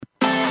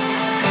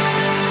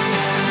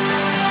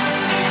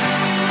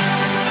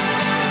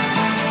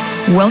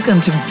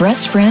Welcome to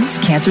Breast Friends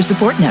Cancer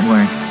Support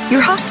Network.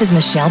 Your host is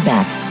Michelle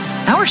Beck.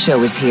 Our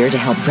show is here to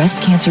help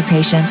breast cancer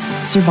patients,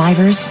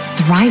 survivors,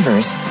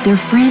 thrivers, their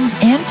friends,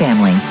 and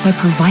family by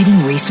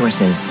providing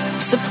resources,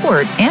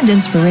 support, and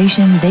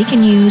inspiration they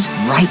can use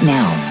right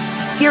now.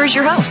 Here is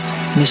your host,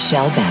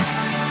 Michelle Beck.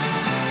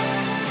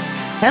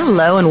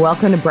 Hello and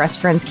welcome to Breast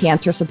Friends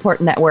Cancer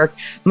Support Network.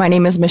 My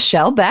name is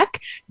Michelle Beck.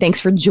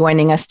 Thanks for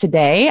joining us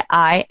today.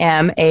 I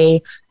am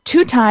a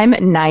two-time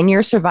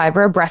 9-year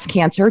survivor of breast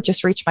cancer.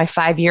 Just reached my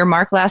 5-year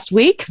mark last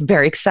week.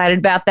 Very excited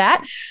about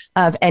that,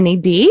 of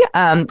NED.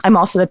 I'm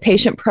also the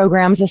patient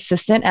programs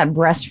assistant at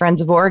Breast Friends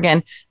of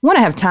Oregon. When I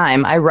have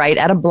time, I write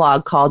at a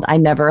blog called I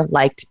Never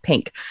Liked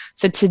Pink.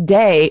 So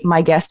today,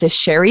 my guest is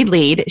Sherry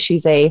Lead.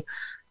 She's a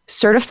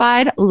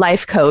certified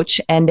life coach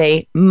and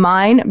a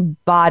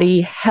mind, body,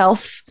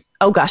 health,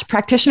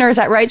 practitioner. Is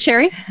that right,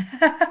 Sherry?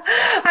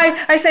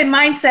 I say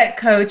mindset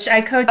coach.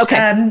 I coach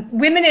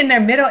women in their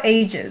middle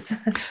ages.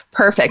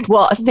 Perfect.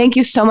 Well, thank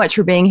you so much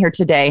for being here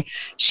today.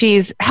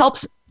 She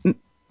focuses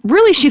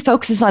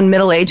on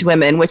middle-aged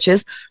women, which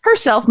is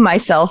herself,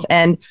 myself,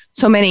 and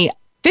so many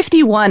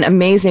 51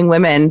 amazing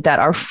women that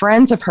are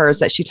friends of hers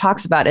that she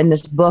talks about in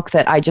this book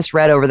that I just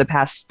read over the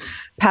past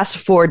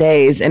 4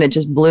 days, and it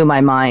just blew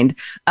my mind.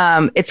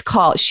 It's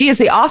called, she is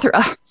the author.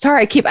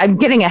 I'm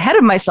getting ahead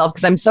of myself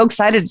because I'm so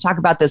excited to talk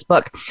about this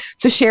book.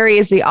 So Sherry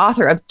is the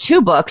author of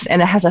 2 books,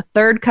 and it has a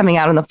third coming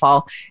out in the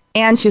fall.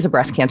 And she's a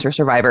breast cancer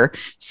survivor.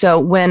 So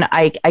when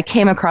I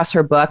came across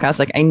her book, I was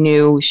like, I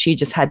knew she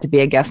just had to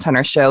be a guest on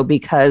our show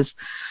because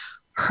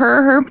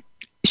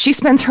she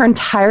spends her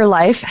entire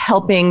life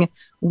helping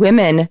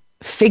women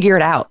figure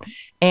it out.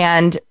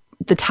 And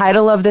the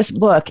title of this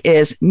book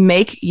is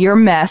Make Your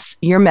Mess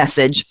Your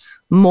Message,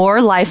 More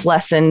Life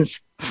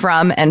Lessons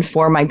from and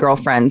for My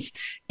Girlfriends.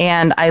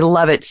 And I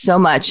love it so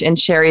much. And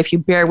Sherry, if you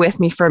bear with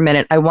me for a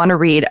minute, I want to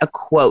read a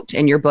quote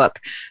in your book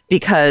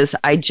because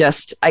I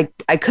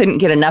couldn't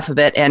get enough of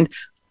it. And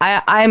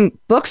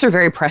books are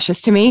very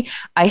precious to me.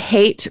 I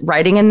hate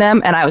writing in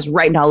them. And I was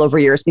writing all over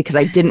yours because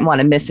I didn't want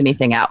to miss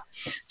anything out.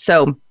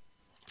 So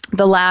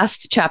the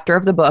last chapter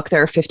of the book,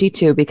 there are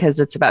 52 because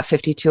it's about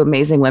 52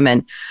 amazing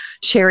women.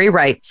 Sherry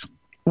writes,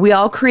 we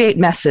all create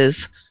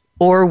messes,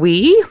 or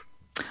we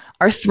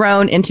are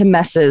thrown into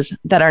messes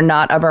that are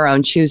not of our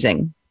own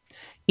choosing.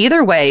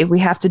 Either way, we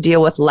have to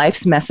deal with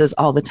life's messes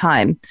all the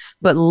time.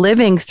 But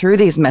living through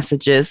these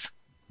messes,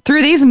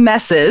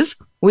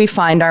 we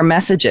find our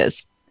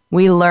messages.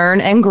 We learn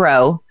and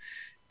grow,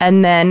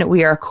 and then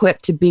we are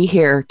equipped to be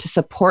here to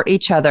support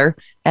each other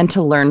and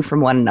to learn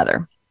from one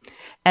another.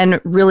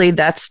 And really,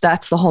 that's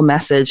the whole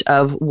message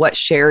of what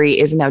Sherry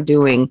is now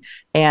doing.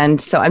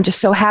 And so I'm just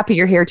so happy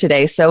you're here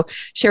today. So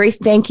Sherry,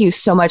 thank you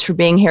so much for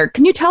being here.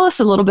 Can you tell us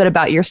a little bit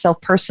about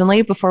yourself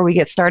personally before we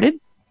get started?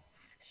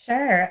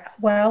 Sure.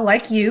 Well,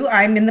 like you,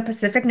 I'm in the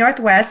Pacific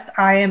Northwest.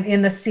 I am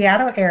in the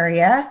Seattle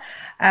area.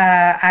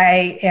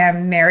 I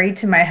am married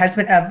to my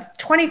husband of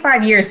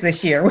 25 years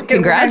this year.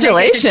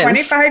 Congratulations.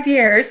 25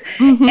 years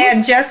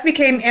and just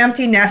became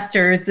empty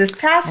nesters this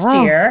past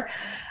year.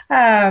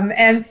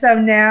 And so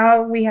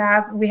now we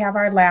have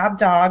our lab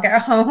dog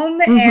at home,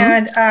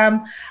 and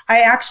I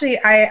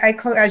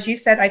as you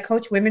said, I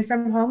coach women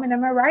from home, and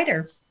I'm a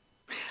writer.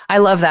 I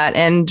love that.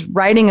 And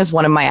writing is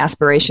one of my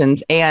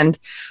aspirations. And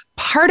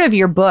part of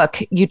your book,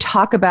 you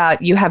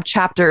have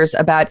chapters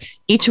about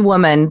each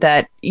woman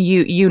that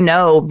you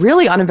know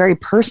really on a very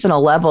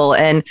personal level.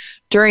 And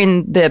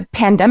during the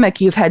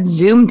pandemic, you've had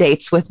Zoom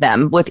dates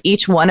with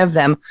each one of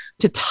them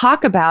to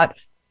talk about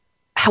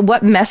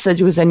what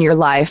message was in your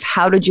life?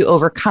 How did you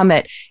overcome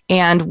it?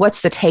 And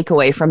what's the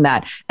takeaway from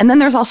that? And then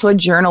there's also a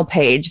journal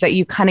page that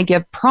you kind of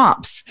give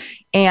prompts.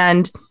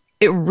 And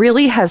it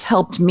really has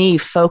helped me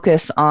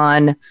focus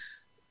on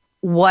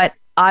what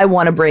I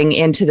want to bring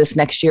into this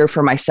next year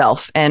for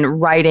myself.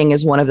 And writing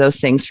is one of those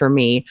things for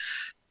me.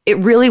 It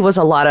really was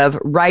a lot of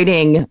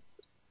writing,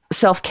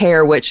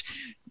 self-care, which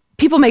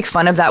people make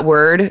fun of that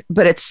word,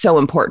 but it's so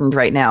important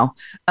right now.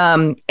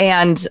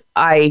 And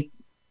I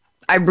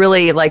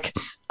really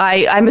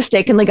I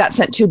mistakenly got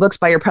sent 2 books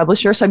by your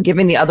publisher. So I'm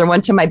giving the other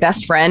one to my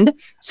best friend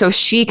so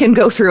she can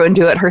go through and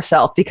do it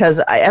herself,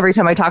 because every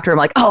time I talk to her, I'm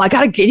like, I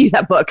got to give you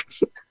that book.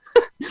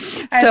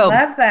 I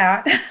love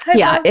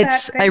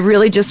that. I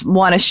really just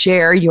want to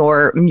share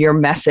your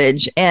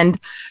message. And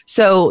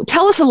so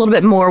tell us a little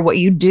bit more what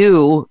you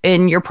do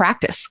in your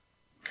practice.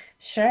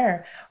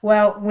 Sure.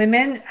 Well,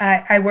 women,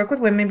 I work with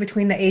women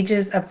between the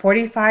ages of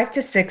 45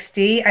 to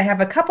 60. I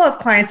have a couple of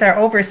clients that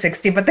are over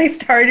 60, but they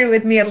started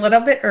with me a little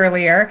bit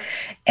earlier.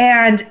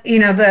 And,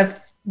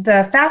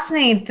 the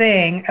fascinating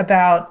thing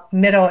about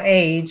middle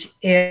age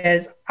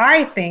is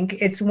I think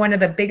it's one of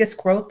the biggest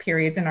growth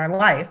periods in our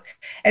life.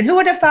 And who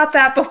would have thought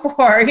that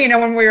before,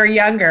 when we were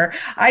younger?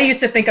 I used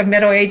to think of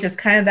middle age as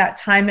kind of that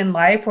time in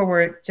life where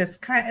we're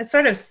just kind of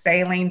sort of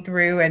sailing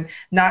through and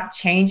not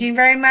changing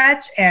very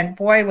much. And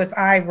boy, was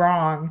I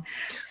wrong.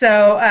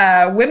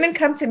 So women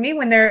come to me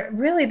when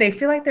they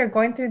feel like they're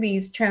going through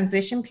these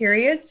transition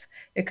periods.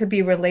 It could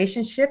be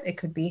relationship, it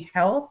could be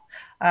health,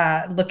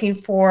 looking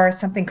for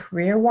something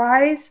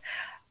career-wise.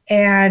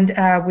 And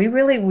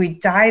we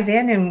dive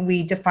in and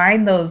we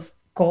define those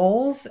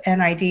goals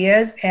and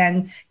ideas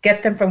and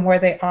get them from where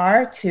they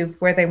are to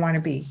where they want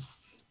to be.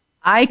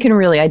 I can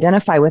really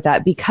identify with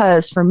that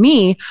because for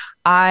me,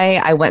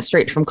 I went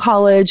straight from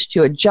college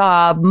to a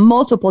job,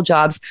 multiple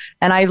jobs,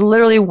 and I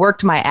literally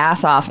worked my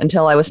ass off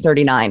until I was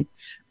 39.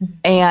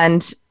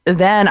 And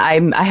then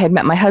I had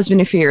met my husband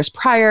a few years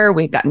prior.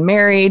 We'd gotten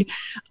married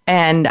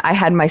and I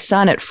had my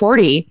son at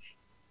 40.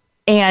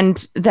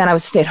 And then I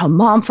was a stay-at-home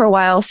mom for a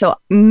while. So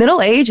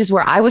middle age is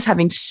where I was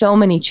having so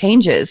many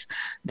changes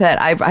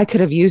that I could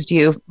have used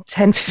you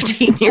 10,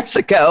 15 years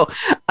ago.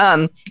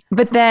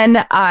 But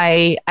then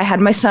I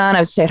had my son, I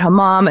was a stay-at-home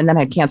mom, and then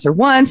I had cancer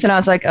once. And I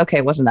was like, okay,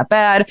 it wasn't that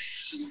bad.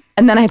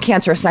 And then I had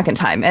cancer a second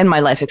time and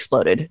my life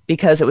exploded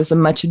because it was a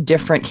much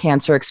different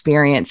cancer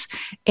experience.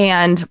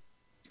 And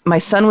my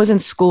son was in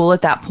school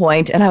at that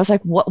point, and I was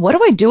like, what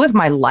do I do with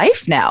my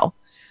life now?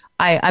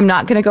 I'm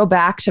not going to go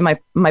back to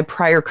my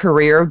prior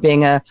career of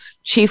being a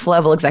chief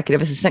level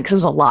executive assistant because it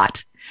was a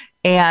lot.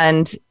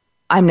 And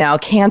I'm now a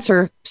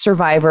cancer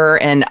survivor,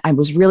 and I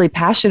was really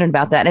passionate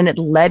about that. And it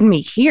led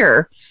me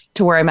here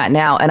to where I'm at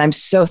now. And I'm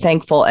so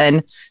thankful.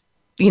 And,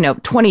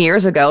 20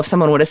 years ago, if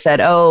someone would have said,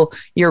 oh,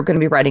 you're going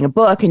to be writing a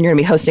book and you're going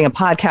to be hosting a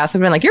podcast,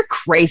 I've been like, you're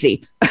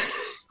crazy.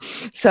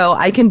 So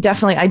I can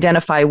definitely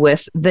identify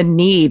with the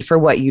need for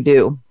what you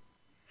do.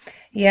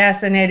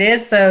 Yes, and it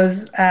is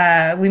those,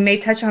 we may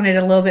touch on it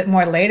a little bit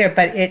more later,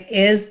 but it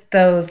is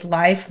those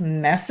life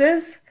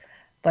messes,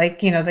 like,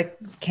 the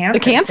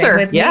cancer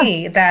with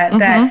me,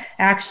 that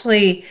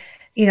actually,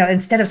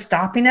 instead of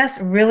stopping us,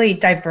 really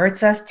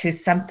diverts us to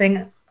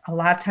something a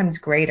lot of times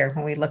greater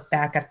when we look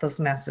back at those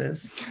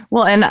messes.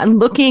 Well, and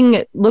looking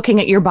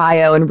at your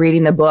bio and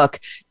reading the book,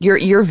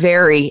 you're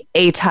very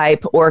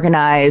A-type,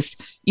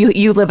 organized.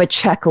 You live a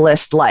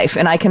checklist life,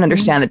 and I can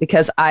understand that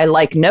because I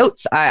like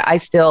notes. I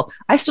still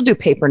do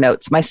paper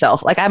notes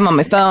myself. Like I'm on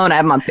my phone,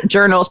 I'm on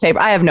journals, paper.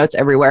 I have notes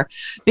everywhere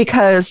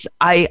because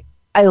I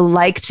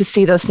like to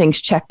see those things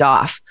checked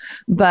off.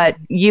 But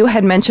you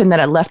had mentioned that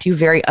it left you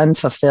very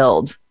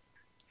unfulfilled.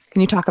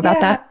 Can you talk about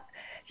that?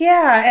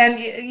 Yeah. And,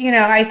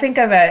 I think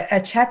of a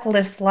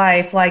checklist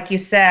life, like you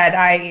said,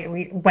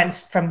 we went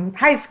from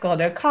high school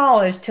to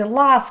college to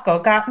law school,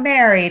 got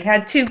married,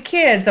 had 2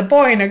 kids, a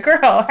boy and a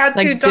girl, had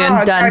 2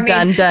 dogs.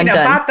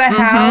 Bought the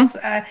house,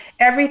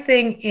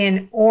 everything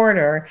in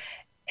order.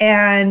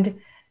 And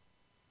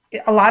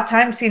a lot of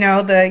times,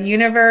 the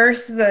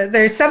universe,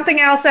 there's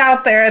something else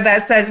out there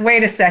that says,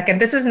 wait a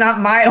second, this is not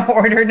my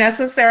order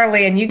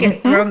necessarily. And you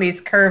get thrown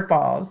these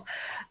curveballs.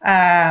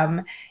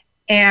 So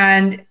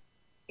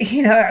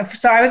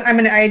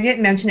I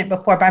didn't mention it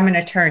before, but I'm an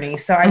attorney.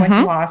 So I went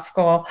to law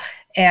school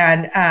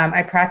and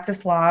I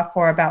practiced law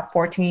for about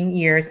 14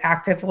 years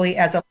actively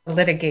as a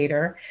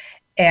litigator.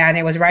 And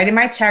it was right in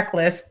my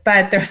checklist,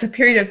 but there was a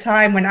period of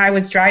time when I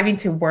was driving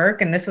to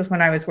work, and this was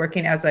when I was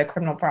working as a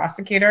criminal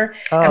prosecutor.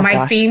 And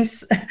my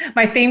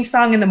theme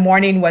song in the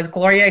morning was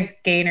Gloria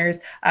Gaynor's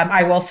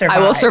 "I Will Survive."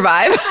 I will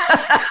survive.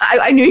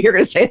 I knew you were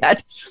going to say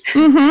that.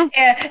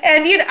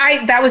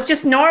 And that was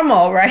just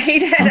normal,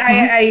 right?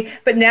 And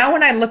but now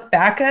when I look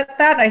back at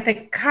that, I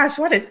think, gosh,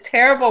 what a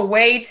terrible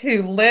way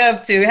to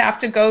live, to have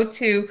to go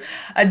to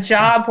a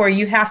job where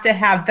you have to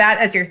have that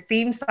as your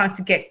theme song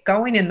to get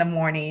going in the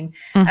morning,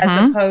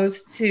 as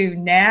opposed to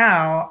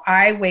now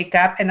I wake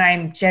up and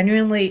I'm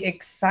genuinely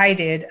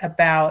excited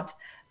about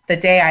the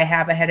day I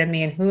have ahead of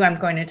me and who I'm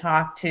going to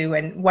talk to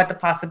and what the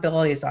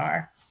possibilities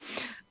are.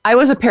 I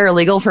was a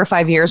paralegal for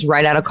 5 years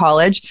right out of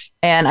college,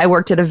 and I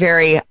worked at a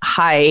very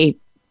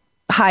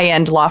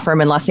high-end law firm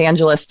in Los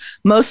Angeles,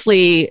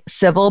 mostly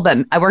civil, but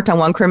I worked on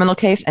one criminal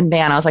case, and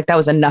man, I was like, that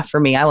was enough for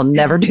me. I will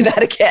never do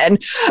that again.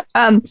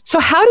 So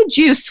how did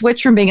you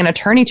switch from being an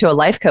attorney to a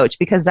life coach?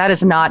 Because that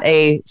is not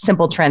a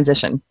simple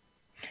transition.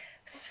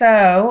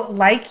 So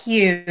like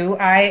you,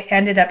 I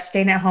ended up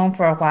staying at home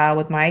for a while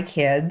with my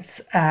kids.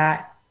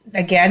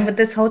 Again, with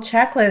this whole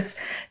checklist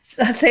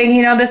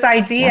thing, this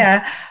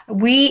idea,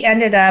 we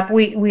ended up,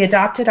 we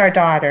adopted our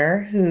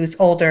daughter who's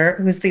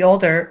the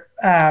older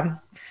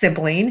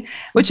sibling.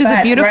 Which is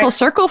a beautiful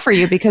circle for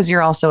you because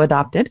you're also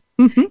adopted.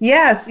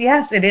 Yes,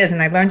 it is.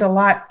 And I learned a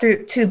lot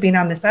through being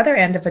on this other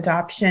end of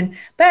adoption.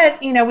 But,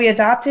 we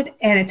adopted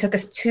and it took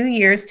us 2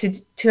 years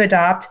to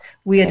adopt.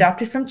 We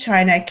adopted from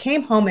China. I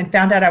came home and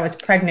found out I was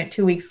pregnant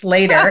 2 weeks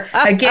later.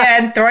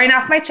 Again, throwing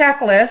off my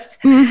checklist.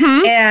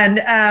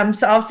 And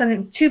so all of a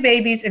sudden, 2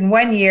 babies in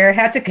 1 year,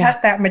 had to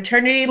cut that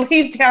maternity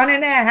leave down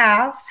in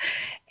half.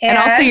 And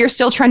also you're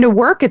still trying to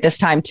work at this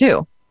time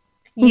too.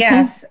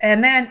 Yes.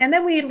 And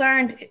then we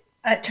learned,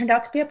 it turned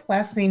out to be a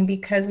blessing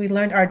because we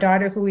learned our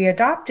daughter who we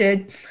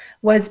adopted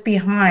was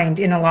behind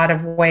in a lot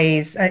of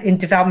ways, in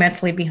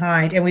developmentally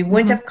behind. And we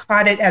wouldn't have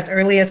caught it as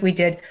early as we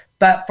did,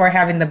 but for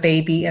having the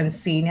baby and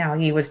seeing how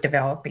he was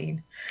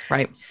developing.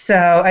 Right.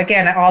 So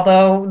again,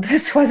 although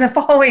this wasn't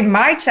following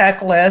my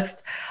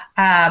checklist,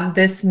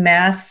 this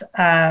mess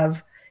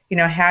of,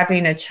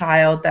 having a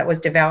child that was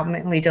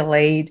developmentally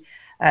delayed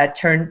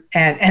turned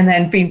and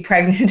then being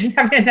pregnant and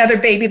having another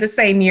baby the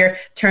same year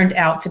turned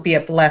out to be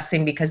a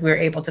blessing because we were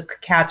able to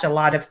catch a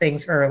lot of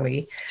things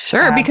early.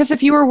 Sure, because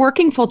if you were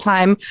working full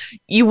time,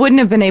 you wouldn't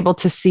have been able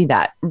to see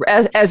that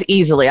as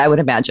easily, I would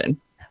imagine.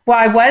 Well,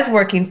 I was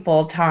working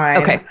full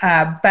time, okay.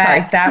 But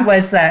Sorry.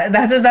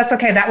 that's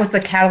okay. That was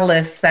the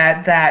catalyst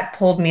that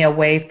pulled me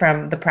away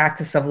from the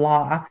practice of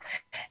law.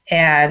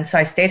 And so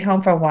I stayed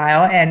home for a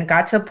while and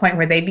got to a point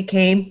where they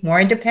became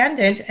more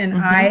independent, and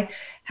I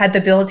had the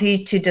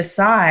ability to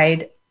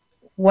decide,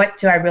 what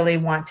do I really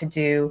want to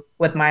do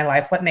with my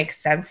life? What makes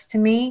sense to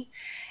me?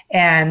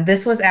 And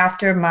this was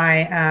after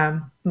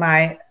my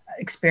my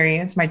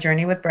experience, my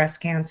journey with breast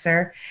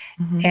cancer.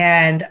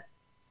 And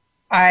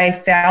I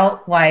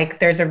felt like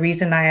there's a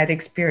reason I had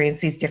experienced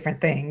these different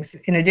things.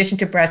 In addition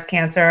to breast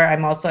cancer,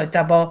 I'm also a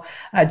double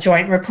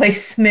joint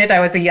replacement.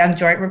 I was a young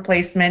joint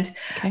replacement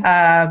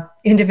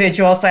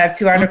individual. So I have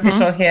 2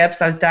 artificial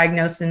hips. I was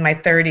diagnosed in my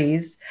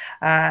 30s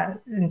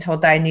and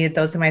told that I needed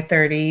those in my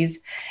 30s.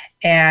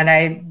 And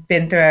I'd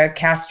been through a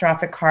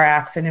catastrophic car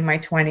accident in my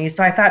 20s.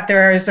 So I thought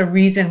there is a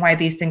reason why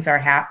these things are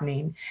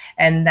happening.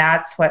 And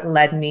that's what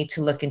led me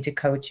to look into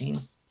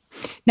coaching.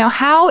 Now,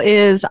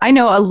 I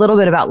know a little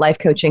bit about life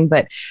coaching,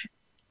 but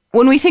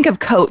when we think of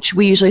coach,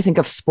 we usually think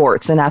of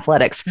sports and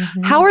athletics.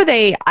 How are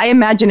they? I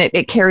imagine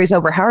it carries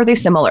over. How are they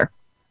similar?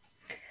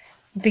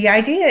 The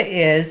idea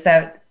is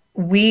that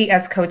we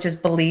as coaches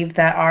believe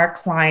that our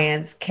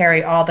clients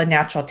carry all the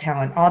natural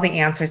talent, all the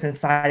answers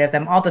inside of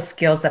them, all the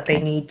skills that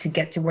they need to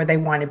get to where they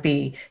want to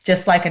be,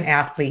 just like an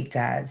athlete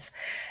does.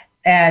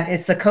 And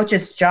it's the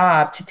coach's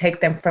job to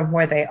take them from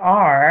where they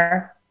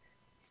are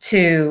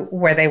to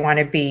where they want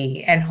to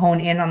be and hone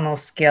in on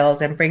those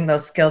skills and bring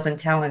those skills and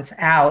talents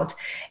out.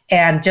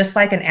 And just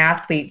like an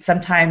athlete,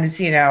 sometimes,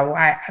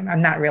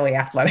 I'm not really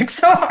athletic,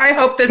 so I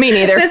hope this, Me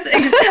neither.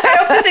 I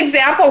hope this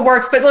example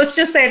works, but let's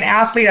just say an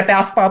athlete, a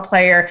basketball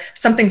player,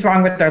 something's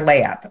wrong with their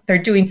layup. They're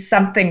doing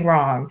something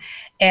wrong.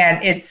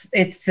 And it's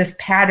this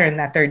pattern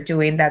that they're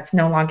doing that's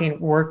no longer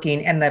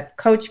working. And the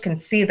coach can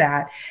see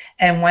that.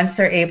 And once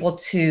they're able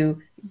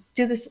to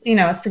do this,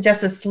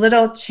 suggest this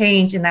little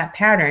change in that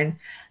pattern,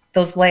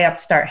 those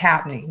layups start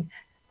happening.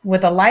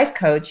 With a life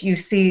coach, you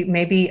see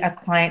maybe a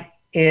client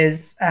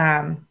is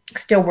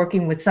still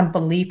working with some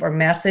belief or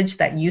message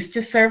that used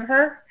to serve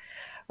her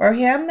or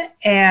him,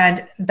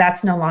 and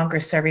that's no longer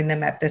serving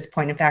them at this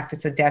point. In fact,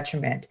 it's a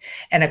detriment.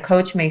 And a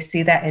coach may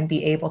see that and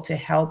be able to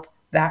help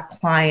that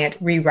client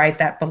rewrite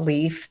that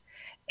belief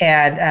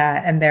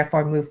and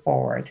therefore move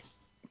forward.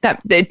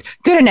 Good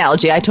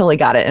analogy. I totally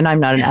got it. And I'm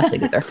not an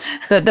athlete either.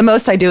 The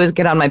most I do is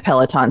get on my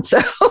Peloton.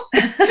 So,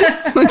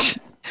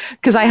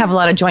 because I have a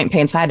lot of joint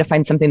pain, so I had to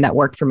find something that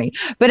worked for me.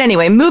 But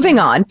anyway, moving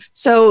on.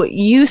 So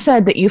you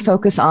said that you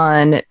focus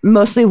on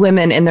mostly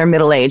women in their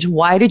middle age.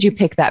 Why did you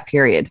pick that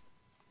period?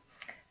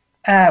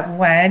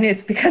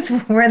 It's because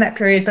we're in that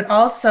period, but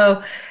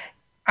also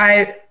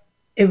it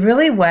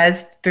really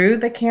was through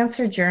the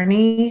cancer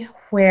journey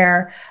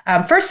where,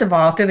 first of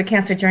all, through the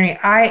cancer journey,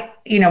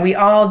 we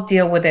all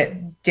deal with it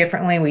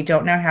differently. We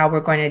don't know how we're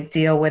going to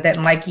deal with it.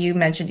 And like you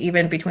mentioned,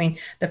 even between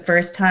the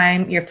first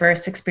time, your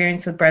first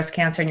experience with breast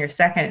cancer and your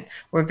second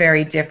were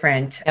very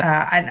different. Yep.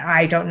 And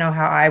I don't know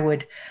how I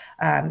would,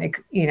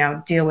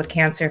 deal with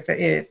cancer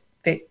if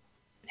it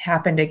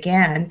happened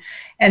again.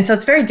 And so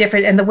it's very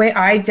different. And the way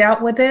I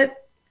dealt with it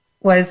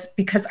was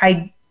because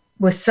I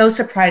was so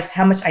surprised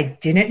how much I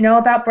didn't know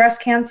about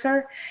breast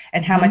cancer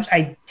and how much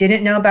I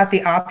didn't know about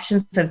the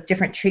options of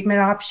different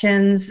treatment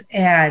options.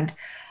 And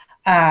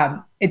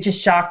it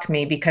just shocked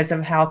me because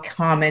of how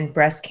common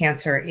breast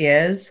cancer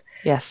is.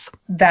 Yes.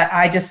 That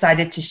I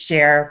decided to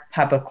share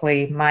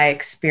publicly my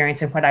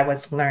experience and what I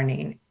was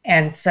learning.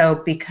 And so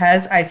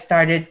because I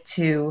started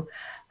to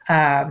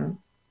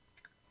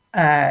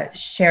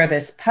share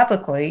this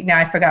publicly, now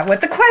I forgot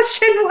what the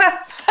question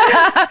was.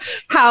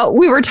 How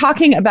we were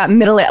talking about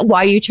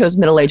why you chose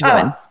middle-aged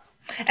women.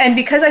 And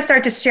because I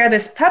started to share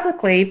this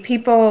publicly,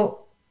 people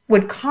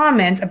would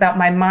comment about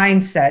my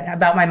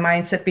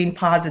mindset being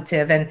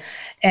positive and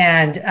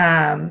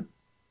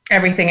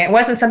everything. It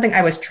wasn't something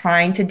I was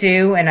trying to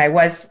do. And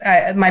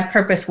my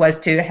purpose was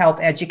to help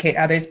educate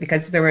others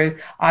because there were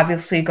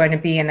obviously going to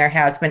be, and there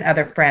has been,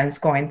 other friends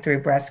going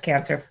through breast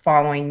cancer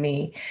following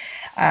me.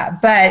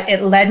 But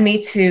it led me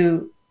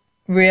to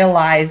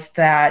realize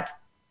that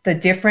the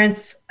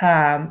difference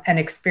an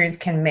experience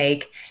can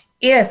make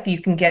if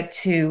you can get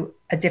to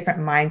a different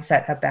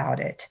mindset about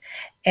it.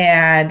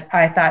 And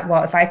I thought,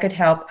 well, if I could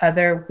help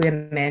other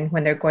women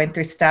when they're going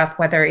through stuff,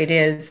 whether it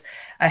is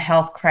a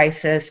health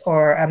crisis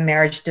or a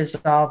marriage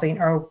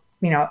dissolving or,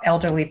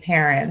 elderly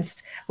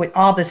parents, with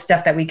all the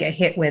stuff that we get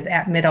hit with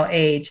at middle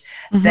age,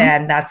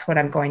 then that's what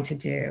I'm going to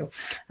do.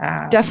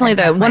 Definitely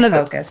one of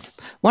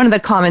the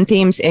common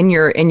themes in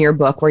your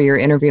book where you're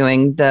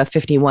interviewing the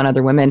 51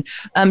 other women,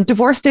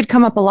 divorce did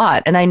come up a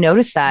lot. And I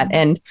noticed that.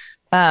 And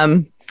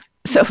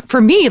So for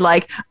me,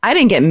 like, I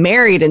didn't get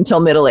married until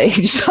middle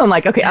age. So I'm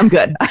like, okay, I'm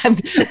good.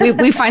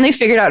 We finally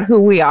figured out who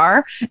we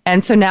are.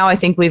 And so now I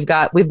think we've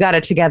got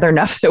it together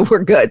enough that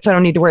we're good. So I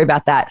don't need to worry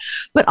about that.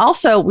 But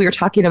also we were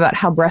talking about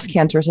how breast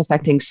cancer is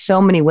affecting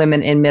so many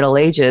women in middle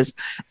ages,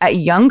 at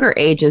younger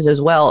ages as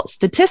well.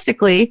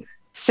 Statistically,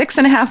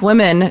 6.5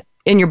 women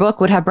in your book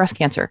would have breast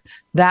cancer.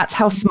 That's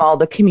how small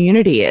the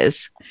community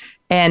is.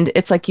 And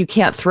it's like you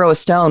can't throw a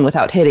stone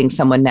without hitting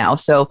someone now.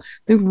 So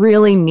we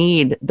really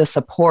need the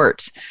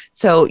support.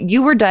 So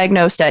you were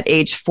diagnosed at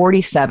age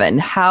 47.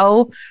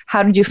 How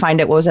did you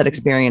find it? What was that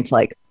experience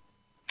like?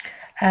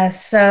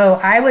 So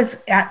I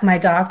was at my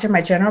doctor,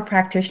 my general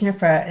practitioner,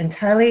 for an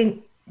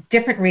entirely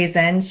different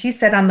reason. She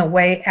said on the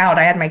way out,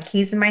 I had my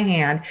keys in my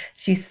hand.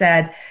 She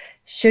said,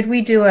 should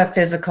we do a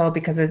physical?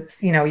 Because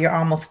it's, you're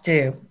almost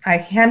due. I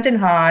hemmed and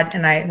hawed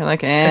and I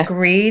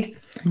agreed.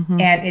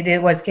 Mm-hmm. And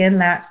it was in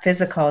that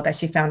physical that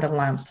she found a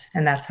lump,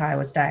 and that's how I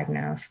was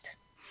diagnosed.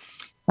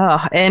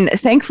 Oh, and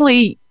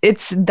thankfully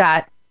it's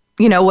that,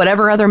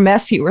 whatever other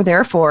mess you were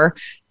there for,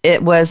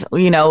 it was,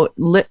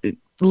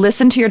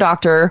 listen to your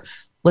doctor,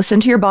 listen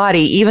to your body,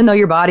 even though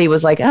your body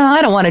was like, oh,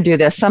 I don't want to do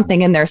this.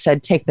 Something in there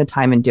said, take the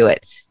time and do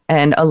it,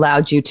 and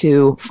allowed you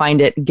to find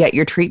it, get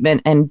your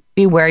treatment, and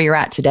be where you're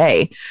at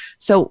today.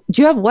 So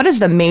what is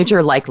the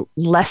major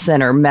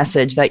lesson or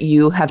message that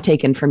you have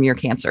taken from your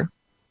cancer?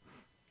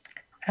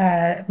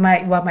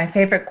 My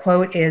favorite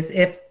quote is,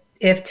 if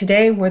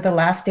today were the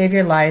last day of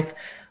your life,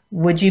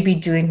 would you be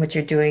doing what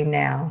you're doing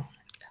now?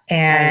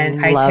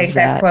 And I take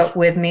that quote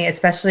with me,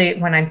 especially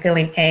when I'm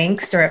feeling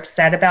angst or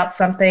upset about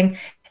something.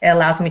 It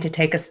allows me to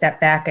take a step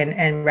back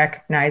and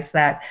recognize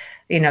that,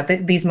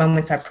 these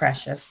moments are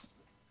precious.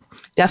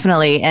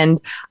 Definitely. And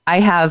I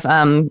have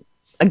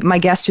my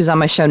guest who's on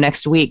my show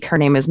next week. Her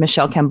name is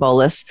Michelle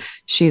Cambolis.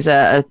 She's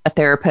a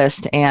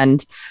therapist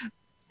and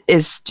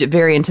is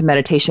very into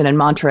meditation and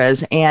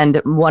mantras. And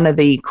one of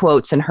the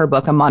quotes in her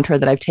book, a mantra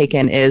that I've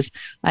taken, is,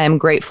 I am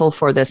grateful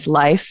for this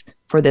life,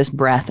 for this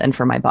breath, and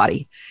for my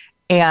body.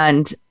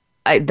 And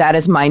that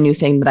is my new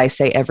thing that I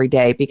say every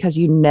day, because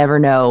you never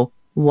know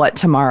what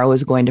tomorrow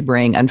is going to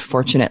bring,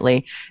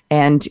 unfortunately.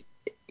 And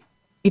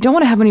you don't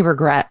want to have any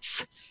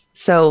regrets.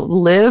 So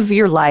live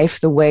your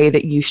life the way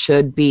that you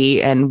should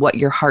be, and what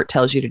your heart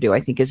tells you to do, I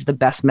think, is the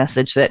best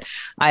message that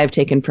I have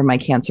taken from my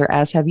cancer,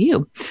 as have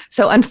you.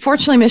 So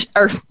unfortunately,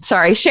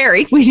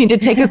 Sherry, we need to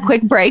take a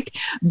quick break.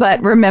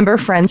 But remember,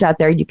 friends out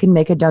there, you can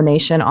make a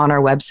donation on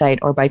our website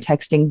or by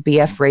texting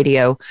BF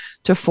Radio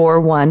to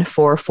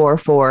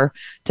 41444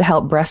 to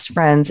help Breast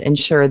Friends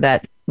ensure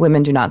that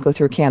women do not go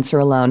through cancer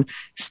alone.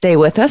 Stay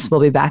with us.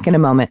 We'll be back in a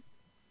moment.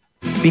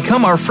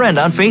 Become our friend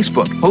on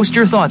Facebook. Post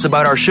your thoughts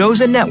about our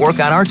shows and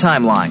network on our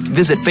timeline.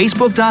 Visit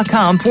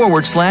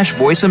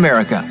facebook.com/Voice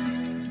America.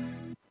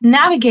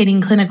 Navigating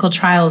clinical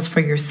trials for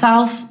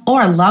yourself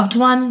or a loved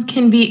one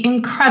can be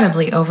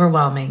incredibly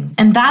overwhelming,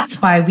 and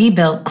that's why we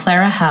built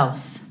Clara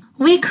Health.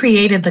 We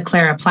created the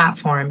Clara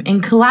platform in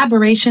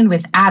collaboration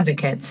with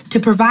advocates to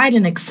provide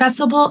an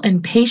accessible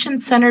and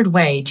patient-centered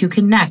way to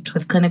connect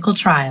with clinical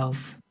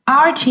trials.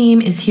 Our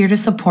team is here to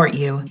support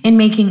you in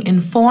making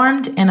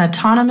informed and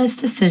autonomous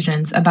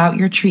decisions about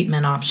your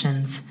treatment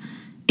options.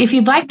 If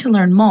you'd like to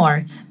learn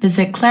more,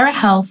 visit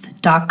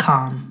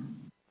clarahealth.com.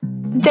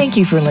 Thank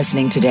you for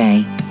listening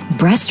today.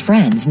 Breast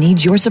Friends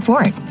needs your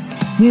support.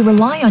 We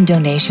rely on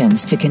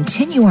donations to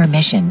continue our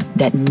mission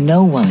that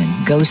no woman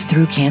goes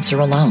through cancer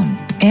alone,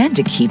 and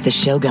to keep the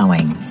show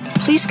going.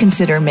 Please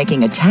consider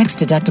making a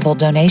tax-deductible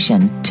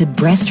donation to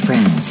Breast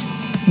Friends.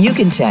 You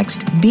can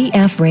text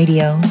BF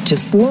Radio to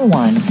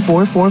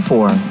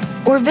 41444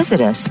 or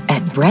visit us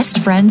at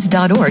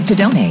breastfriends.org to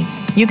donate.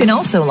 You can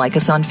also like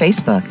us on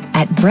Facebook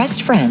at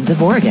Breast Friends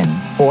of Oregon,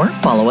 or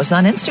follow us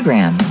on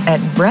Instagram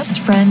at Breast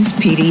Friends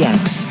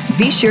PDX.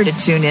 Be sure to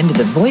tune in to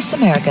the Voice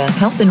America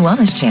Health and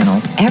Wellness channel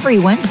every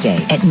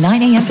Wednesday at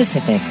 9 a.m.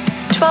 Pacific,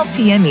 12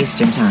 p.m.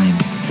 Eastern Time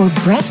for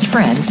Breast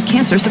Friends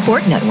Cancer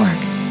Support Network.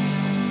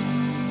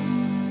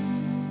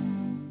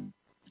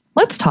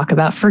 Let's talk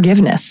about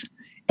forgiveness.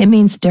 It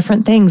means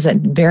different things at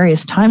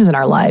various times in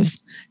our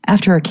lives.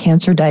 After a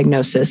cancer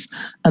diagnosis,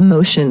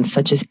 emotions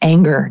such as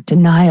anger,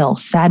 denial,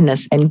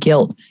 sadness, and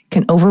guilt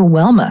can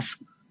overwhelm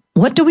us.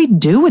 What do we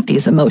do with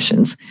these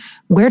emotions?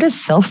 Where does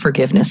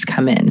self-forgiveness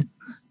come in?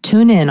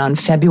 Tune in on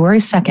February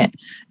 2nd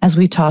as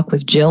we talk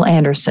with Jill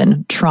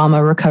Anderson,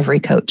 trauma recovery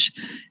coach.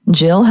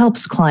 Jill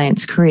helps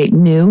clients create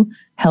new,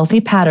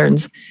 healthy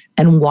patterns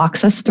and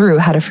walks us through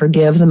how to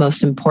forgive the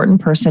most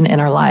important person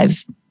in our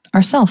lives,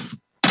 ourselves.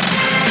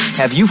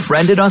 Have you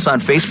friended us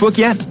on Facebook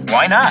yet?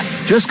 Why not?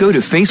 Just go to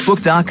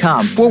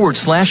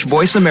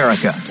facebook.com/Voice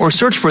America or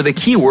search for the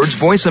keywords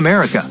Voice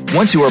America.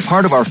 Once you are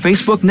part of our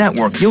Facebook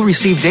network, you'll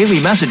receive daily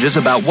messages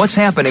about what's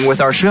happening with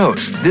our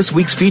shows, this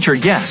week's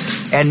featured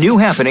guests, and new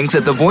happenings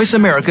at the Voice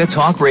America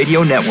Talk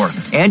Radio Network.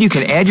 And you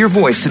can add your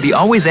voice to the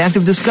always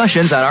active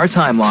discussions on our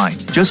timeline.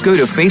 Just go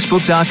to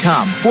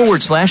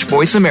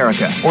facebook.com/Voice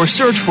America or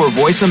search for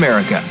Voice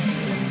America.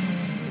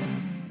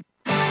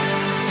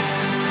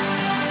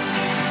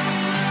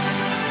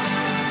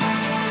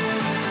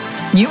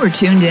 You are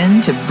tuned in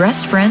to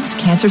Breast Friends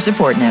Cancer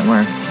Support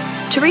Network.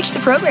 To reach the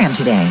program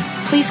today,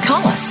 please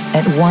call us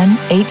at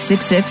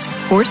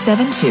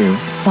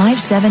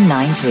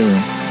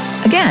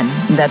 1-866-472-5792. Again,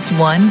 that's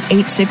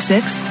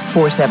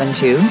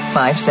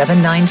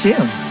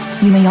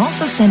 1-866-472-5792. You may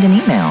also send an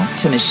email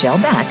to Michelle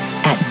Beck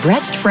at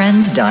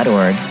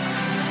breastfriends.org.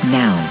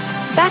 Now,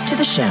 back to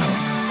the show.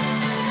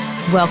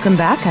 Welcome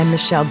back. I'm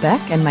Michelle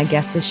Beck, and my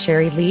guest is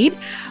Sherry Lead,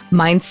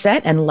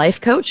 mindset and life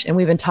coach. And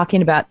we've been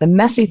talking about the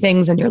messy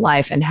things in your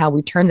life and how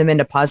we turn them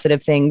into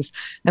positive things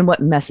and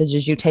what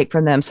messages you take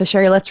from them. So,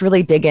 Sherry, let's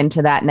really dig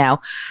into that now.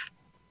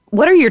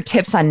 What are your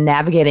tips on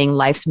navigating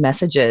life's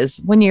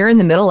messages when you're in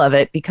the middle of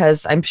it?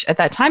 Because at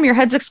that time, your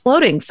head's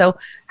exploding. So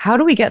how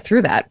do we get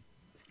through that?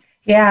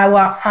 Yeah,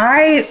 well,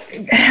 I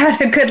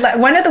had a good,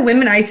 one of the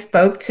women I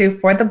spoke to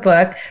for the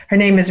book, her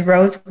name is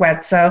Rose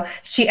Wetzel.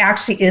 She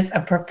actually is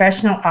a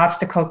professional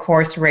obstacle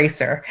course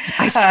racer.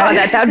 I saw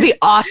that. That would be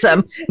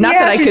awesome. Not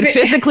that I could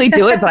physically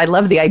do it, but I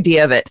love the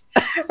idea of it.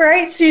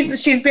 Right?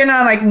 She's been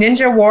on like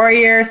Ninja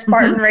Warrior,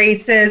 Spartan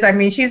races. I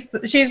mean, she's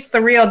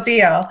the real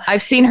deal.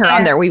 I've seen her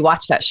on there. We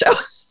watched that show.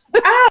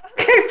 Oh,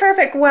 okay,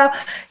 perfect. Well,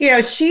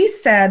 she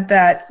said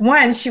that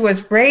one, she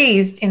was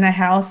raised in a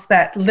house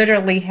that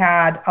literally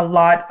had a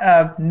lot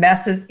of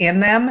messes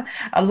in them,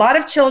 a lot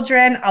of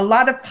children, a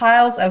lot of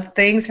piles of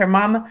things. Her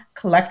mom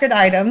collected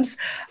items.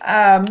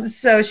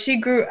 So she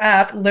grew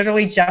up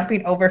literally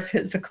jumping over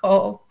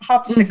physical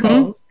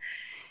obstacles.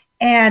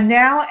 Mm-hmm. And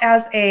now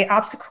as a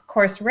obstacle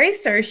course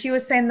racer, she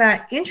was saying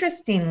that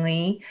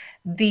interestingly,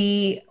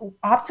 the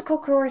obstacle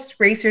course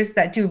racers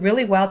that do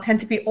really well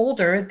tend to be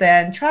older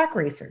than track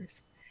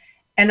racers.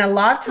 And a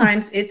lot of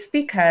times it's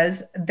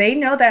because they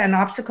know that an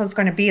obstacle is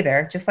going to be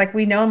there. Just like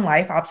we know in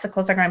life,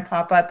 obstacles are going to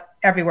pop up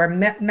everywhere.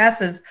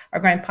 Messes are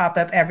going to pop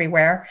up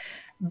everywhere.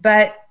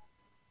 But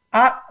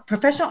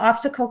professional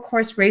obstacle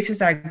course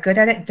racers are good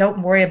at it.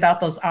 Don't worry about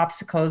those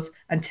obstacles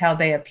until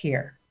they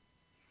appear.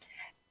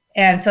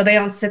 And so they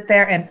don't sit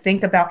there and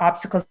think about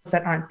obstacles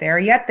that aren't there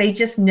yet. They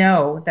just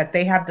know that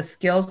they have the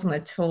skills and the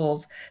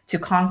tools to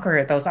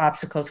conquer those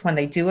obstacles when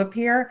they do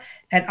appear.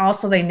 And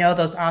also they know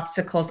those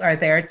obstacles are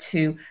there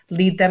to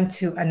lead them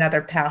to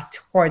another path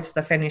towards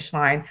the finish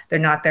line. They're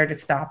not there to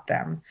stop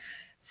them.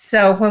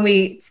 So when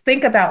we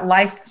think about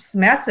life's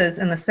messes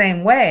in the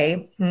same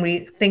way, when we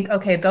think,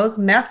 okay, those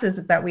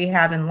messes that we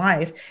have in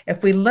life,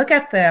 if we look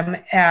at them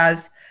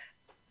as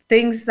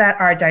things that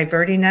are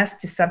diverting us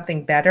to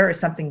something better or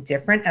something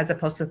different, as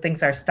opposed to things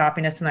that are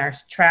stopping us in our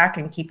track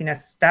and keeping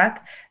us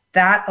stuck,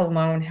 that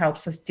alone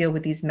helps us deal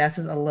with these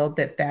messes a little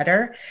bit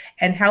better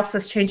and helps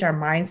us change our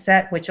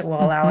mindset, which will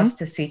allow us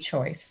to see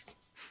choice.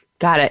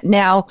 Got it.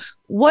 Now,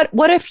 what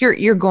if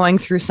you're going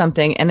through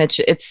something and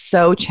it's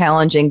so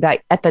challenging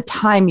that at the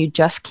time you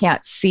just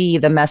can't see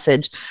the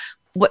message?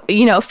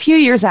 A few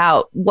years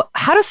out,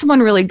 how does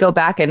someone really go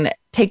back and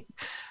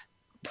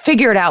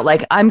figure it out?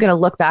 Like, I'm going to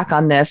look back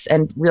on this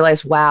and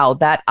realize, wow,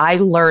 that I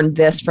learned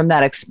this from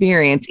that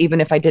experience, even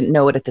if I didn't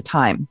know it at the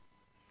time.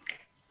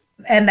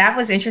 And that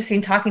was interesting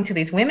talking to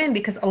these women,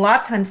 because a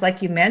lot of times,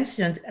 like you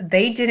mentioned,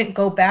 they didn't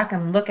go back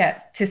and look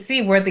to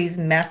see where these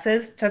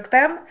messes took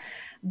them,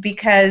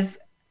 because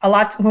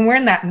when we're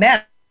in that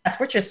mess,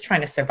 we're just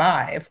trying to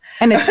survive.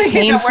 And it's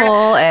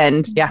painful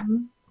and yeah.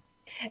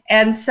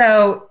 And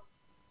so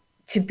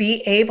to be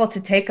able to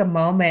take a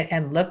moment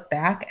and look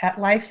back at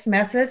life's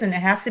messes, and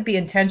it has to be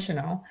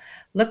intentional.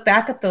 Look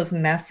back at those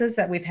messes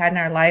that we've had in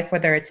our life,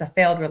 whether it's a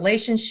failed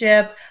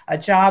relationship, a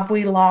job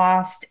we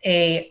lost,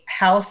 a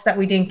house that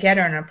we didn't get,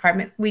 or an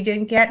apartment we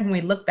didn't get. And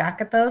we look back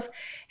at those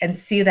and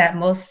see that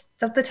most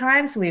of the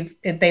times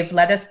they've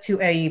led us to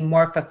a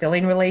more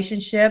fulfilling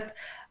relationship,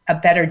 a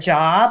better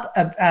job,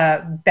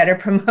 a better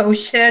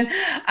promotion,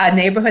 a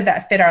neighborhood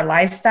that fit our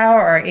lifestyle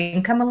or our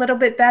income a little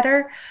bit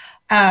better.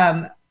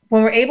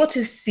 When we're able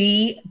to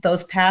see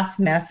those past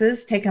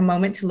messes, take a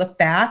moment to look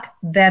back,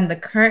 then the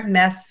current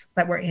mess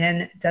that we're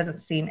in doesn't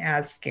seem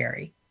as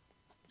scary.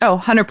 Oh,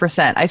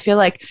 100%. I feel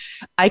like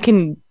I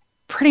can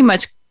pretty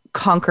much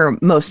conquer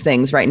most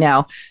things right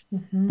now.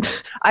 Mm-hmm.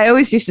 I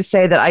always used to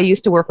say that I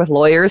used to work with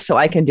lawyers, so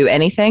I can do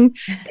anything.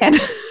 And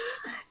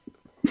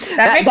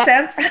that makes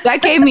sense.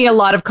 That gave me a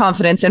lot of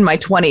confidence in my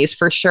 20s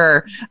for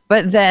sure.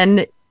 But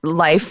then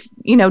life,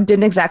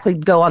 didn't exactly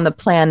go on the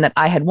plan that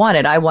I had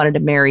wanted. I wanted to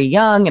marry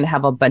young and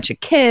have a bunch of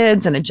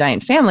kids and a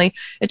giant family.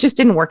 It just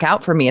didn't work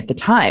out for me at the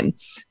time.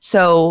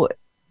 So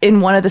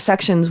in one of the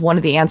sections, one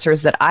of the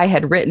answers that I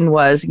had written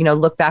was,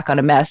 look back on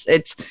a mess.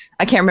 I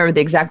can't remember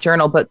the exact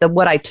journal, but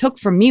what I took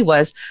from me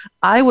was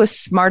I was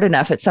smart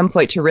enough at some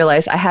point to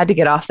realize I had to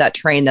get off that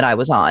train that I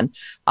was on.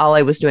 All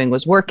I was doing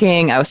was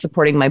working. I was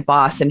supporting my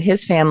boss and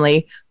his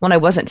family when I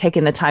wasn't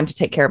taking the time to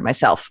take care of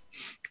myself.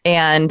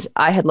 And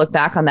I had looked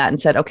back on that and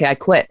said, okay, I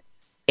quit.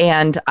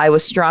 And I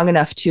was strong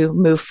enough to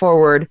move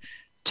forward,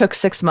 took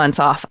 6 months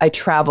off. I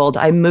traveled.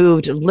 I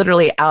moved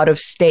literally out of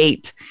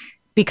state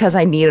because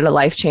I needed a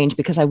life change,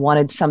 because I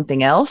wanted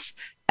something else.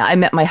 I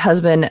met my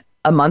husband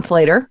a month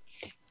later,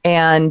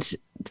 and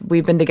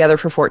we've been together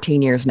for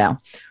 14 years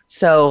now.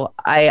 So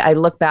I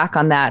look back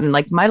on that and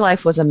like my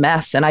life was a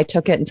mess, and I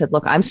took it and said,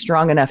 look, I'm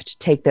strong enough to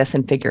take this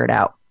and figure it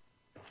out.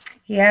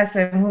 Yes.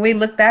 And when we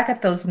look back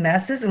at those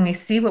messes and we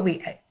see what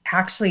we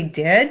actually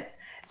did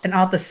and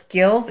all the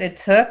skills it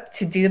took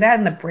to do that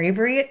and the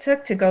bravery it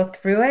took to go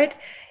through it,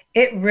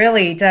 it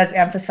really does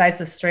emphasize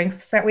the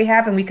strengths that we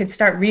have. And we could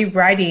start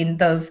rewriting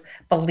those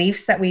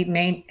beliefs that we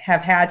may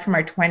have had from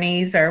our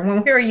 20s or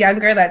when we were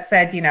younger that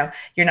said,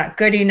 you're not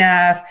good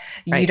enough,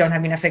 Right. You don't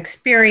have enough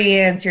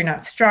experience, you're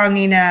not strong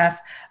enough,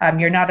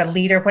 you're not a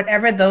leader,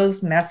 whatever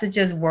those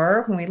messages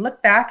were. When we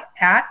look back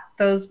at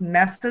those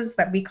messes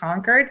that we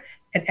conquered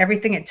and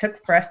everything it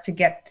took for us to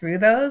get through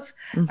those,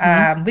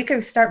 we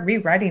could start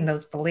rewriting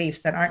those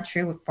beliefs that aren't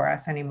true for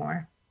us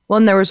anymore. Well,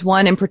 and there was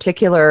one in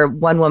particular,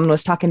 one woman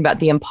was talking about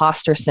the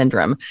imposter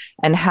syndrome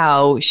and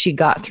how she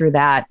got through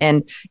that,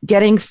 and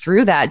getting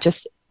through that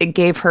it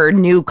gave her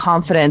new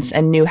confidence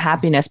and new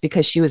happiness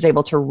because she was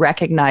able to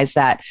recognize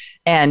that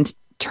and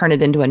turn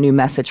it into a new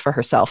message for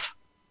herself.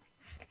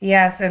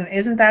 Yes. And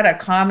isn't that a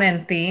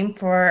common theme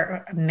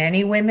for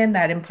many women,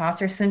 that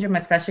imposter syndrome,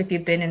 especially if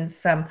you've been in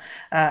some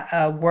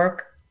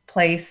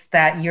workplace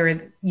that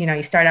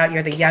you start out,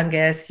 you're the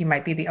youngest, you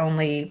might be the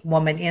only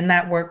woman in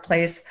that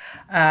workplace,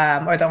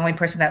 or the only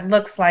person that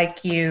looks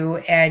like you,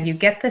 and you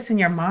get this in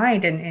your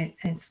mind, and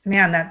it's,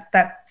 man,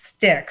 that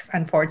sticks,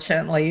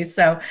 unfortunately.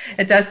 So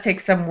it does take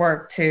some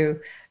work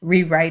to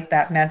rewrite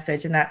that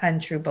message and that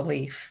untrue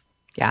belief.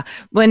 Yeah.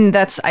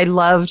 I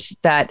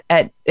loved that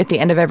at the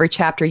end of every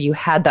chapter, you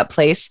had that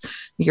place,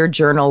 your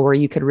journal, where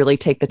you could really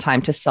take the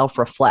time to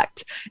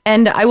self-reflect.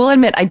 And I will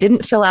admit, I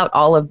didn't fill out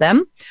all of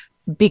them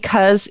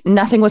because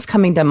nothing was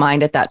coming to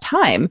mind at that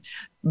time.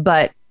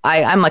 But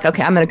I'm like,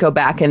 okay, I'm going to go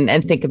back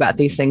and think about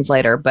these things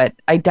later. But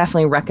I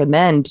definitely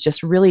recommend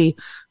just really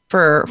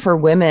for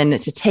women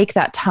to take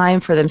that time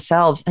for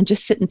themselves and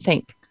just sit and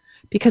think,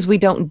 because we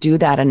don't do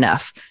that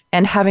enough.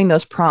 And having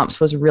those prompts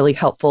was really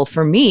helpful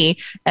for me.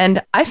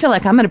 And I feel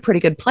like I'm in a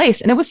pretty good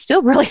place. And it was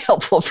still really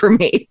helpful for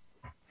me.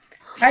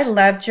 I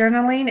love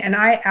journaling. And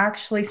I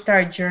actually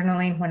started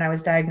journaling when I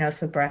was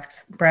diagnosed with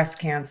breast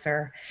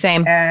cancer.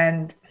 Same.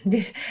 And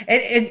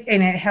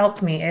it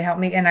helped me. It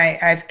helped me. And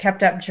I've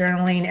kept up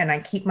journaling, and I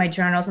keep my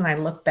journals, and I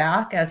look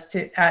back at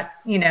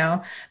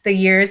the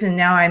years. And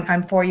now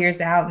I'm 4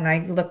 years out, and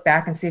I look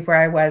back and see where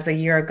I was a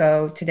year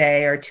ago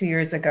today or 2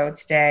 years ago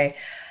today.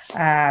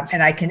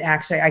 And I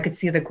could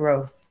see the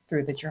growth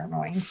through the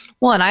journaling.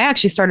 Well, and I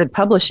actually started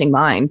publishing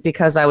mine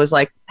because I was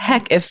like,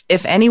 heck,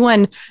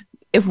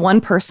 if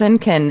one person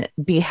can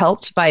be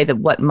helped by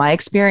what my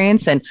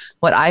experience and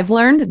what I've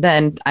learned,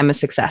 then I'm a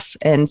success.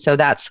 And so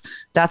that's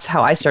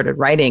how I started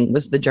writing,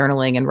 was the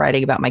journaling and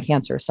writing about my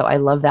cancer. So I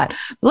love that.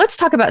 But let's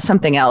talk about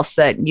something else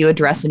that you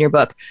address in your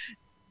book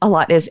a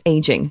lot, is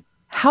aging.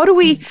 How do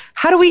we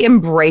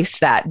embrace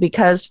that?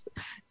 Because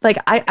like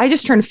I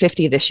just turned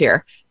 50 this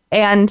year.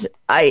 And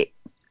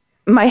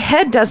my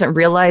head doesn't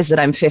realize that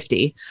I'm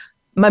 50.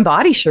 My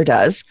body sure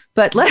does.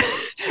 But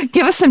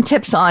give us some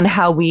tips on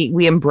how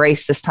we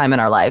embrace this time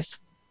in our lives.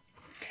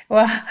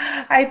 Well,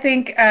 I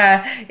think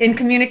in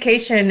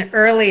communication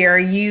earlier,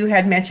 you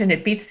had mentioned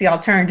it beats the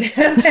alternative.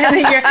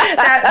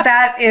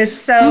 that is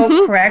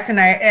so correct.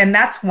 And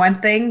that's one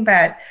thing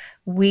that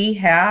we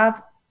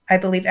have, I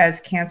believe,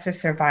 as cancer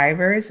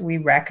survivors, we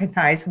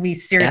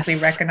seriously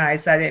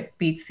recognize that it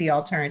beats the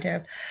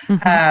alternative.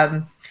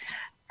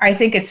 I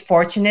think it's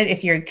fortunate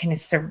if you can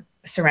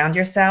surround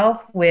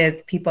yourself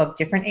with people of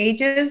different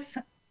ages,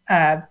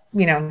 people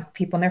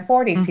in their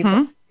 40s,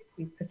 people,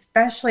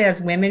 especially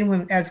as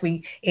women, as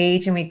we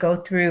age and we go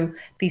through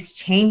these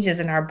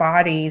changes in our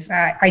bodies.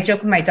 I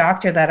joke with my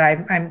doctor that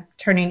I'm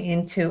turning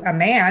into a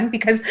man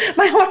because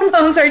my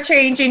hormones are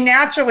changing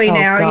naturally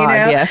now,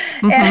 God, yes.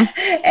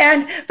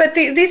 But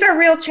these are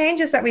real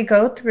changes that we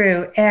go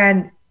through,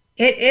 and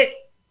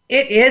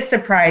it is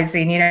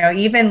surprising,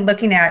 even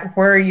looking at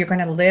where you're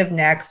going to live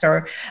next.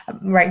 Or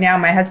right now,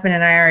 my husband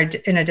and I are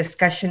in a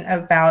discussion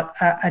about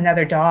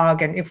another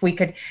dog. And if we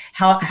could,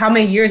 how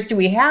many years do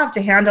we have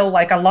to handle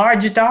like a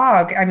large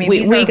dog? I mean,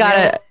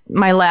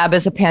 my lab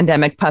is a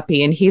pandemic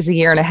puppy, and he's 1.5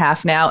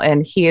 years now,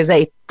 and he is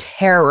a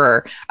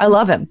terror. I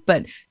love him,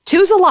 but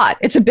 2's a lot.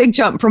 It's a big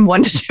jump from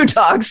 1 to 2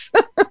 dogs.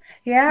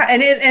 Yeah.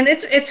 And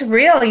it's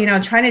real,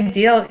 trying to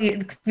deal,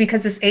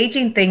 because this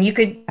aging thing, you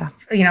could,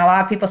 a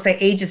lot of people say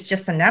age is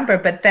just a number,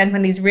 but then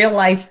when these real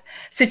life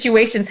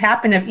situations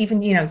happen of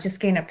even, just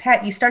getting a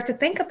pet, you start to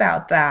think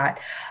about that.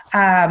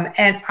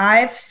 And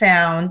I've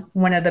found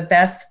one of the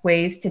best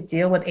ways to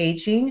deal with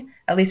aging,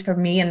 at least for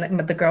me and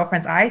the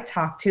girlfriends I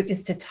talk to,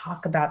 is to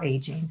talk about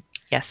aging.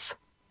 Yes.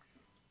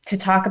 To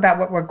talk about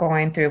what we're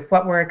going through,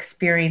 what we're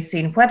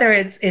experiencing, whether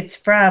it's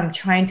from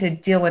trying to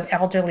deal with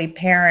elderly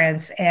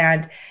parents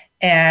and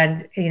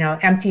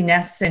empty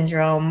nest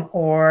syndrome,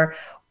 or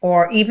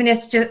even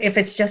if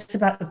it's just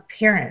about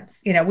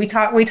appearance. We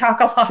talk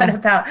a lot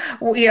about,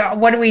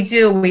 what do we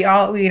do? We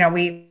all, we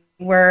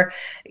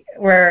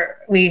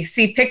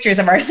see pictures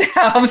of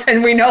ourselves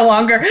and we no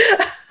longer,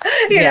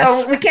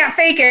 we can't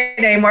fake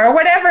it anymore, or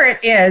whatever it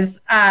is,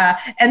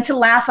 and to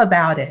laugh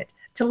about it.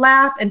 to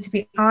laugh and to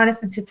be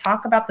honest and to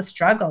talk about the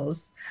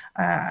struggles,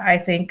 I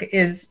think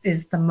is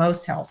the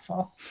most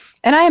helpful.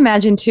 And I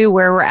imagine too,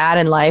 where we're at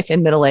in life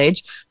in middle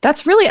age,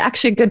 that's really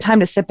actually a good time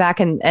to sit back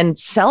and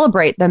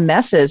celebrate the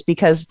messes,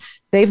 because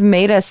they've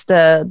made us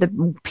the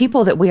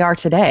people that we are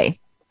today.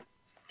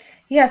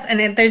 Yes,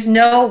 and there's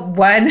no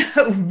one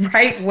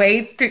right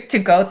way to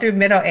go through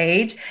middle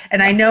age.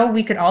 And I know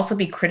we could also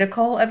be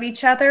critical of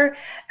each other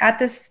at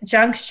this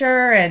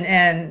juncture,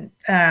 and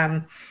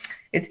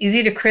it's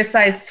easy to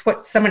criticize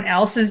what someone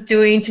else is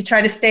doing to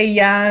try to stay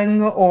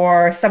young,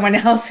 or someone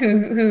else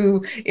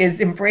who is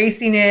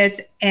embracing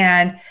it.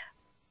 And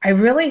I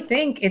really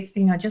think it's,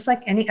 just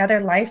like any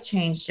other life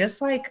change,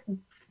 just like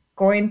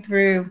going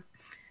through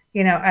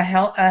a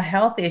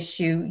health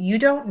issue, you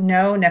don't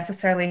know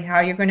necessarily how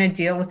you're going to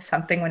deal with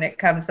something when it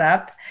comes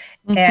up.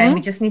 Mm-hmm. And we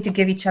just need to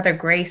give each other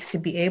grace to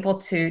be able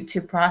to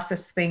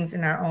process things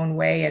in our own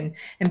way,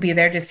 and be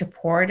there to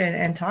support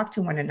and talk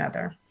to one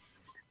another.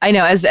 I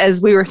know,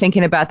 as we were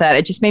thinking about that,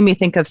 it just made me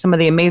think of some of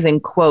the amazing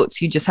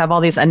quotes. You just have all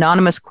these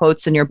anonymous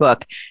quotes in your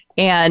book.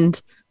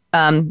 And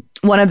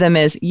one of them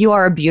is, "You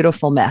are a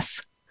beautiful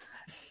mess."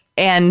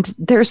 And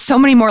there's so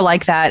many more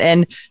like that.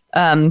 And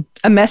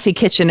a messy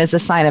kitchen is a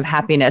sign of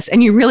happiness.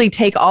 And you really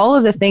take all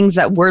of the things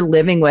that we're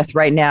living with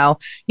right now.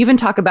 You even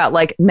talk about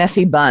like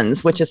messy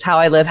buns, which is how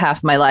I live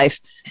half my life,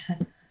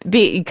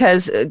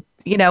 because,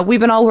 we've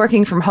been all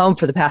working from home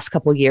for the past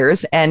couple of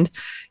years.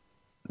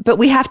 But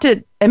we have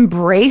to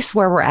embrace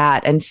where we're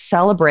at and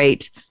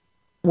celebrate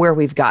where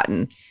we've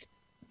gotten,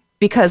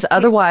 because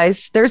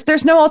otherwise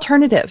there's no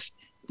alternative.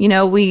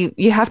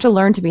 You have to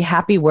learn to be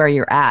happy where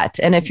you're at.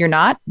 And if you're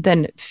not,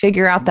 then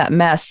figure out that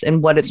mess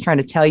and what it's trying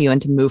to tell you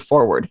and to move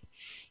forward.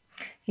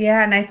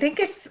 Yeah. And I think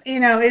it's,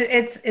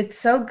 it's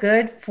so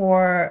good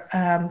for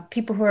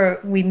people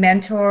we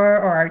mentor,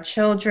 or our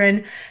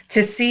children,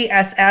 to see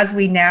us as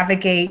we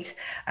navigate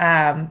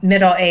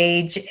middle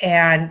age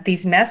and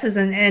these messes,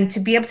 and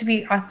to be able to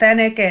be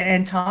authentic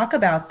and talk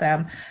about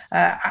them.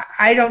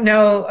 I don't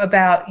know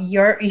about you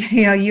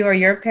or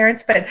your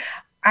parents, but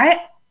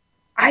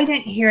I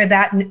didn't hear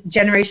that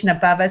generation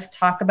above us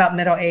talk about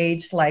middle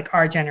age like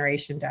our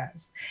generation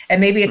does. And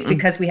maybe it's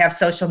because we have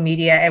social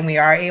media and we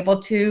are able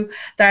to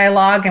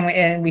dialogue,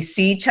 and we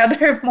see each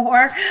other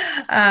more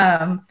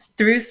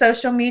through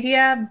social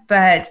media.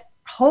 But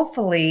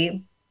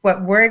hopefully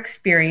what we're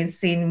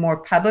experiencing more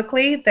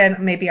publicly than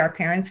maybe our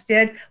parents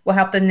did will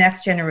help the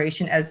next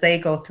generation as they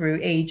go through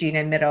aging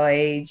and middle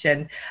age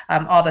and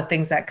all the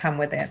things that come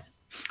with it.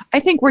 I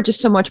think we're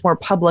just so much more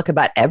public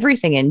about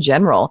everything in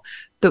general,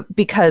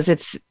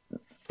 because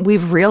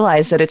we've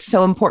realized that it's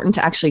so important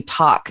to actually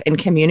talk and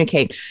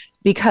communicate,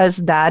 because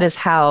that is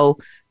how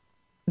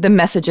the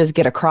messages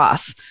get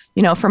across.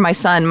 For my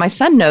son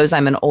knows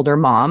I'm an older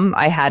mom.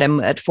 I had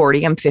him at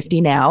 40, I'm 50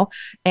 now.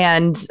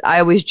 And I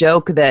always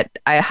joke that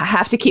I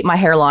have to keep my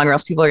hair long or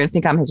else people are going to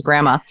think I'm his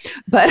grandma.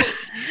 But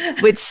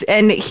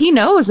and he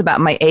knows about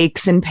my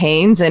aches and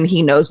pains, and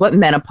he knows what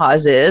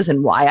menopause is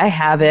and why I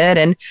have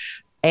it.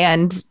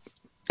 And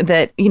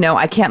that,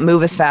 I can't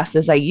move as fast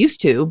as I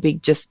used to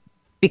just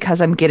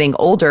because I'm getting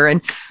older. And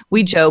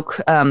we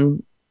joke,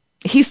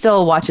 he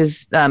still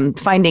watches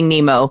Finding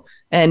Nemo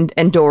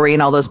and Dory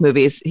and all those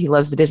movies. He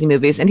loves the Disney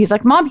movies. And he's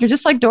like, "Mom, you're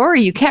just like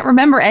Dory. You can't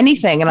remember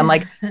anything." And I'm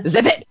like,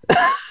 zip it.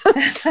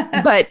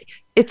 But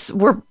it's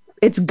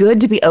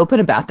good to be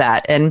open about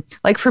that. And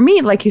like for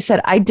me, like you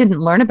said, I didn't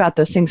learn about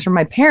those things from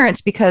my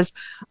parents, because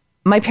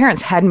my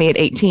parents had me at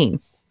 18.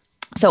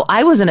 So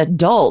I was an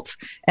adult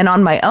and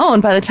on my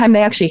own by the time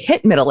they actually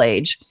hit middle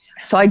age.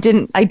 So I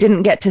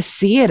didn't get to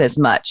see it as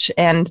much.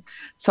 And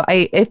so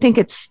I think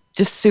it's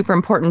just super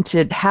important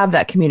to have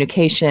that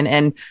communication,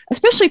 and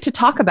especially to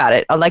talk about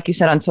it, like you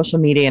said, on social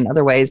media and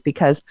other ways,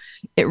 because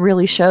it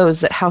really shows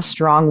that how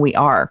strong we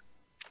are.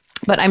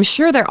 But I'm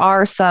sure there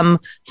are some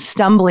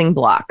stumbling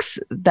blocks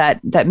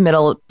that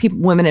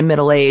women in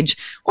middle age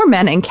or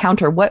men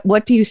encounter.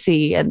 What do you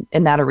see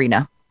in that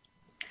arena?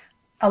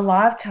 A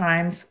lot of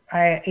times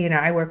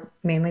I work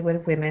mainly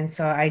with women,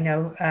 so I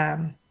know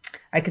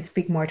I could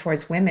speak more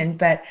towards women,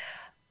 but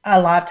a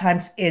lot of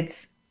times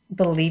it's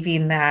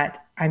believing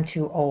that I'm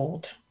too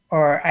old,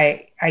 or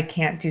I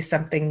can't do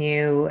something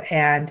new,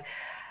 and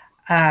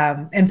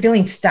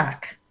feeling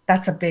stuck.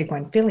 That's a big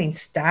one, feeling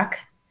stuck.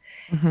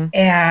 Mm-hmm.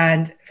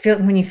 And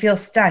when you feel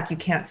stuck, you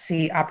can't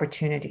see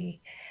opportunity.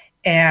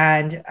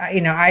 And,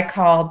 I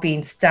call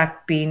being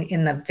stuck being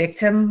in the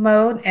victim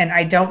mode. And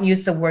I don't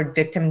use the word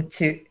victim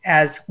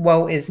as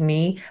woe is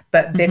me,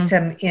 but mm-hmm.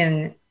 victim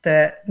in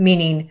the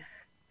meaning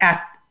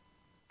at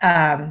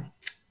the,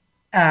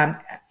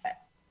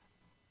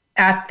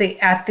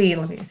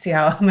 let me see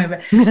how I'm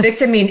moving.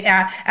 Victim mean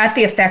at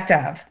the effect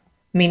of,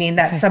 meaning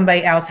that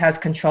somebody else has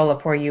control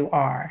of where you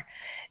are.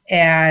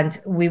 And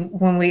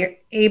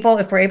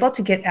if we're able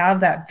to get out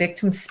of that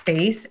victim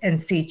space and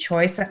see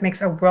choice, that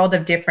makes a world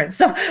of difference.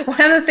 So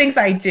one of the things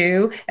I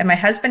do, and my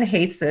husband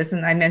hates this,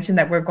 and I mentioned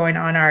that we're going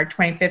on our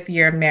 25th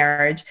year of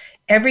marriage.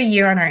 Every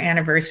year on our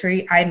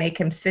anniversary, I make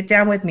him sit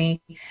down with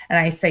me and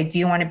I say, "Do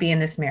you want to be in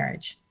this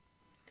marriage?"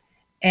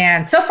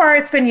 And so far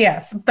it's been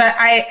yes, but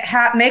I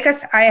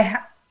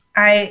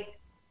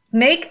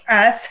make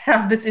us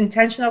have this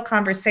intentional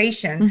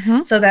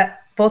conversation so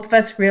that both of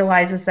us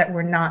realizes that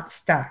we're not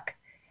stuck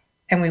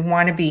and we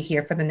want to be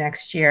here for the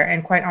next year.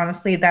 And quite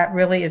honestly, that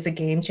really is a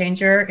game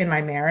changer in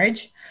my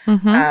marriage,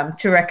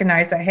 to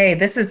recognize that, hey,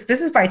 this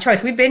is by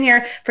choice. We've been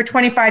here for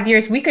 25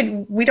 years. We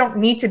don't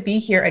need to be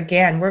here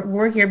again.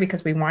 We're here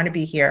because we want to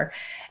be here.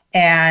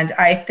 And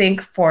I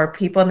think for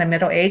people in the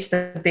middle age,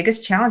 the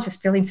biggest challenge is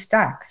feeling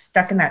stuck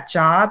in that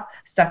job,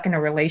 stuck in a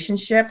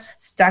relationship,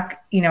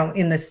 stuck,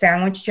 in the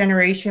sandwich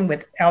generation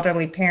with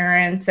elderly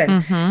parents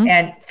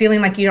and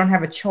feeling like you don't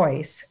have a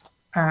choice.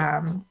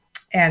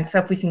 And so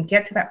if we can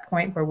get to that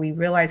point where we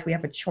realize we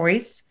have a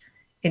choice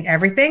in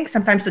everything,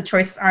 sometimes the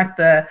choices aren't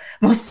the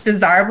most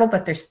desirable,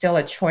 but there's still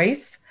a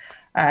choice,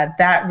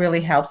 that really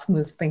helps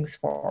move things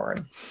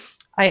forward.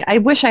 I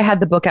wish I had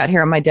the book out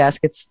here on my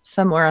desk. It's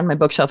somewhere on my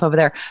bookshelf over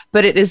there,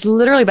 but it is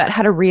literally about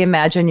how to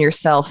reimagine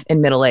yourself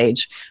in middle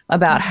age,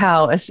 about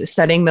how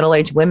studying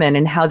middle-aged women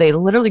and how they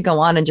literally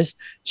go on and just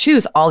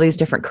choose all these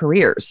different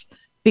careers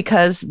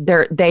because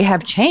they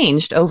have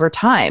changed over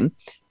time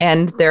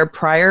and their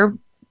prior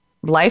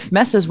life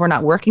messes were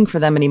not working for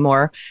them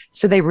anymore.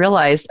 So they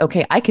realized,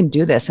 okay, I can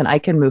do this and I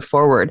can move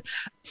forward.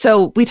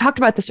 So we talked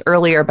about this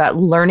earlier about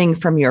learning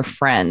from your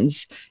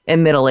friends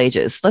in middle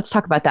ages. Let's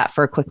talk about that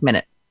for a quick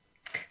minute.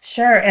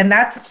 Sure. And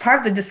that's part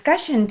of the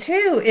discussion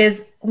too,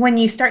 is when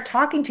you start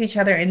talking to each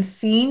other and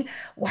seeing,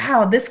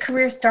 wow, this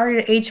career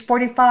started at age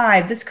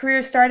 45, this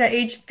career started at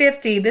age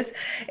 50,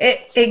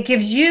 it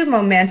gives you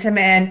momentum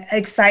and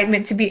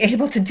excitement to be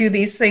able to do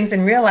these things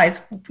and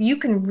realize you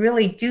can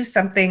really do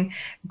something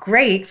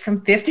great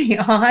from 50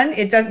 on.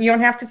 You don't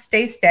have to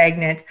stay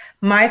stagnant.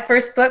 My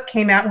first book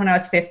came out when I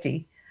was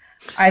 50.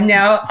 I'm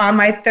now on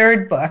my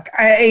third book.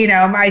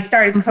 I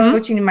started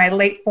coaching in my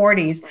late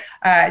 40s.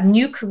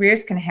 New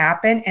careers can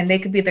happen, and they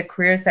could be the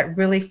careers that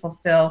really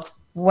fulfill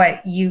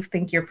what you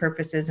think your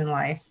purpose is in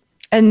life.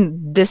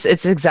 And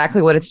it's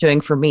exactly what it's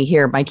doing for me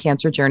here. My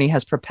cancer journey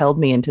has propelled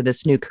me into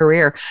this new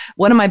career.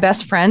 One of my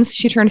best friends,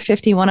 she turned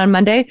 51 on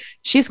Monday.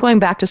 She's going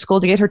back to school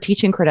to get her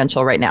teaching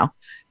credential right now.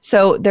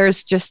 So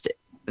there's just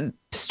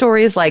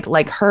stories like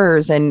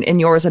hers and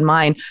yours and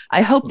mine.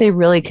 I hope they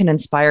really can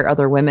inspire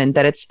other women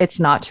that it's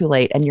not too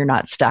late and you're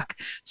not stuck.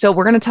 So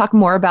we're going to talk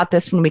more about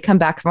this when we come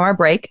back from our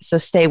break. So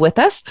stay with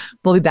us.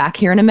 We'll be back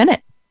here in a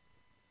minute.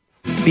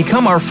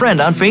 Become our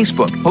friend on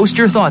Facebook. Post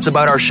your thoughts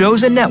about our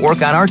shows and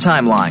network on our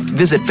timeline.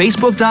 Visit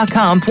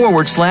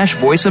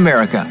facebook.com/Voice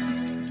America.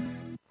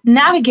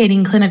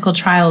 Navigating clinical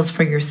trials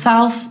for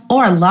yourself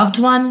or a loved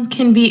one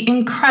can be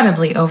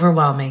incredibly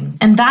overwhelming,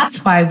 and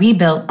that's why we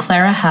built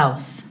Clara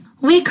Health.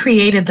 We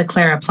created the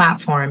Clara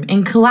platform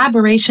in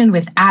collaboration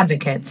with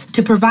advocates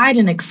to provide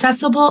an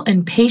accessible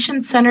and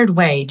patient-centered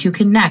way to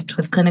connect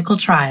with clinical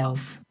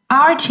trials.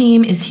 Our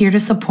team is here to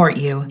support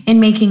you in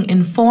making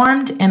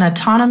informed and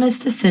autonomous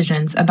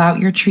decisions about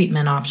your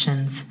treatment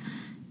options.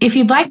 If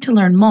you'd like to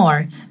learn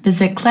more,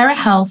 visit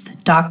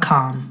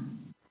clarahealth.com.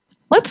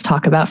 Let's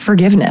talk about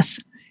forgiveness.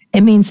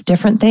 It means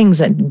different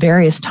things at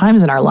various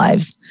times in our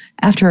lives.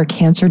 After a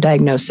cancer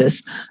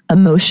diagnosis,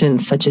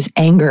 emotions such as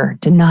anger,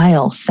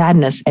 denial,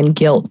 sadness, and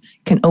guilt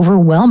can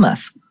overwhelm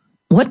us.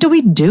 What do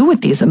we do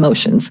with these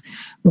emotions?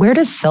 Where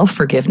does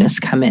self-forgiveness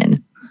come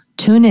in?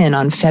 Tune in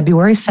on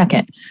February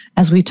 2nd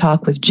as we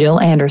talk with Jill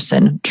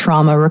Anderson,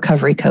 trauma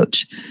recovery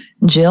coach.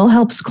 Jill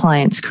helps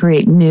clients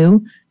create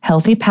new,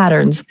 healthy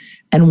patterns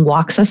and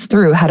walks us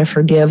through how to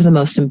forgive the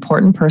most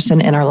important person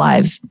in our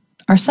lives,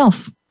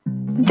 ourselves.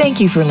 Thank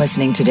you for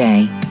listening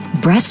today.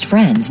 Breast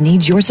Friends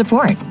needs your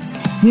support.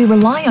 We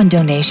rely on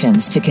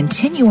donations to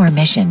continue our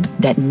mission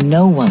that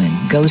no woman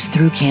goes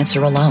through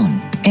cancer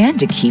alone and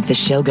to keep the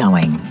show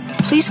going.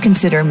 Please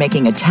consider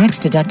making a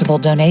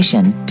tax-deductible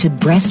donation to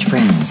Breast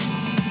Friends.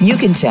 You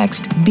can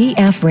text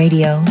BF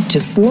Radio to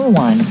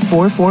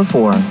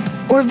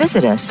 41444 or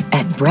visit us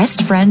at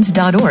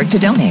breastfriends.org to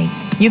donate.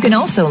 You can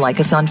also like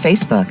us on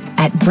Facebook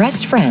at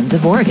Breast Friends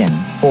of Oregon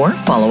or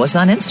follow us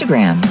on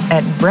Instagram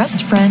at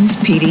Breast Friends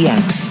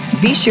PDX.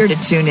 Be sure to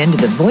tune in to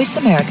the Voice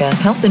America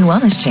Health and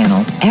Wellness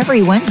channel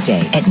every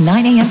Wednesday at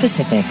 9 a.m.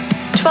 Pacific,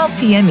 12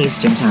 p.m.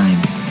 Eastern Time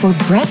for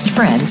Breast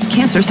Friends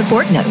Cancer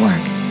Support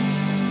Network.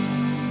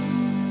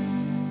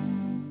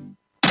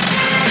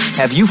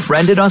 Have you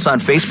friended us on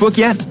Facebook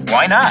yet?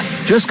 Why not?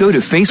 Just go to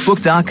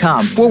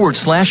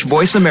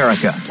facebook.com/Voice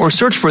America or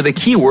search for the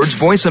keywords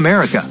Voice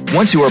America.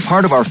 Once you are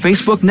part of our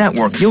Facebook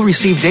network, you'll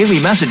receive daily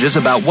messages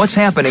about what's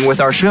happening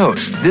with our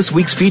shows, this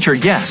week's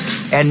featured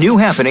guests, and new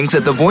happenings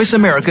at the Voice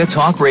America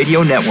Talk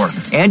Radio Network.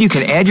 And you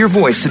can add your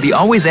voice to the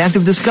always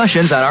active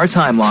discussions on our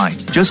timeline.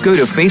 Just go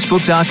to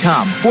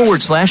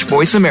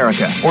facebook.com/Voice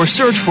America or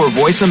search for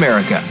Voice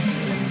America.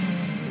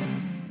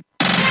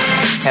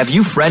 Have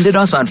you friended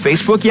us on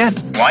Facebook yet?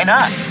 Why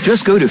not?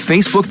 Just go to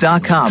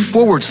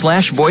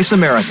facebook.com/Voice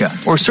America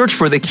or search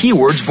for the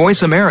keywords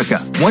Voice America.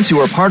 Once you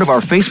are part of our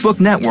Facebook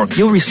network,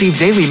 you'll receive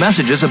daily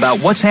messages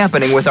about what's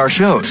happening with our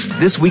shows,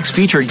 this week's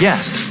featured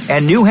guests,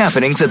 and new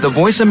happenings at the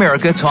Voice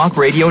America Talk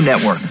Radio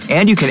Network.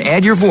 And you can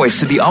add your voice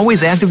to the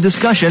always active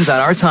discussions on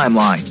our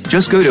timeline.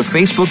 Just go to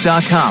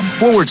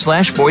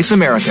facebook.com/Voice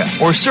America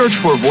or search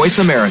for Voice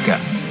America.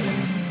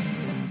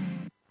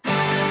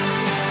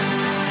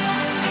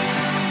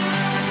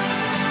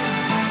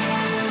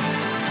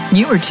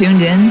 You are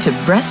tuned in to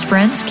Breast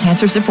Friends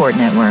Cancer Support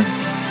Network.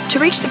 To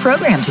reach the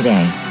program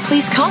today,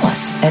 please call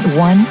us at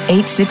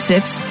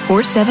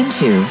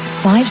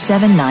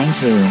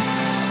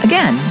 1-866-472-5792.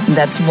 Again,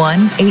 that's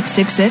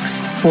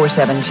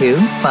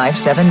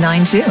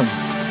 1-866-472-5792.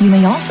 You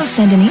may also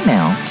send an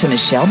email to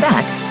Michelle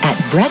Beck at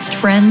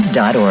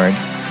breastfriends.org.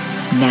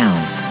 Now,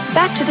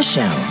 back to the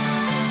show.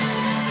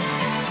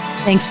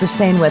 Thanks for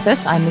staying with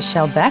us. I'm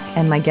Michelle Beck,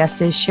 and my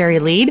guest is Sherry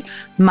Lead,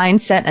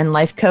 mindset and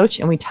life coach,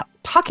 and we're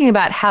talking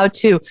about how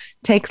to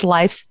take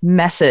life's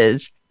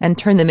messes and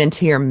turn them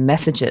into your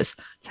messages.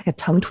 It's like a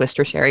tongue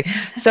twister, Sherry.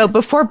 So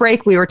before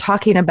break, we were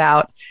talking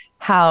about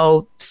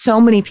how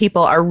so many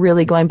people are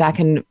really going back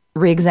and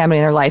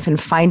re-examining their life and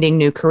finding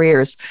new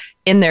careers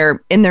in their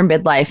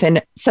midlife.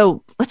 And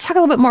so let's talk a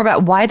little bit more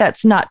about why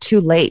that's not too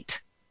late.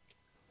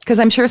 Because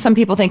I'm sure some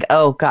people think,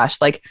 oh gosh,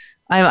 like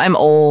I'm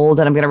old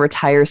and I'm going to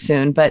retire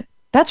soon, but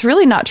that's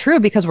really not true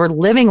because we're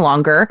living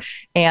longer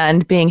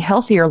and being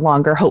healthier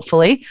longer,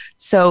 hopefully.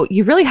 So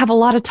you really have a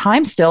lot of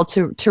time still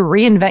to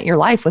reinvent your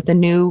life with a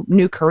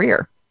new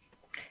career.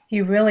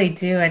 You really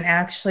do. And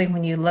actually,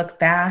 when you look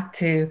back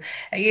to,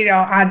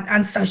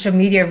 on social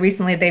media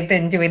recently, they've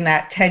been doing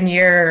that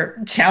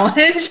 10-year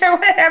challenge or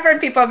whatever. And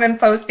people have been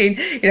posting,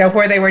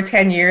 where they were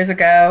 10 years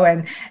ago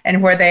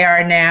and where they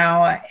are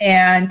now.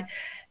 And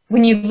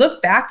when you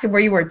look back to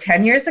where you were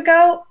 10 years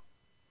ago,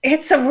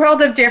 it's a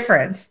world of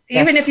difference.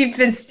 Yes. Even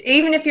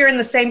if you're in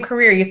the same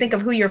career, you think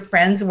of who your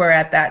friends were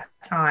at that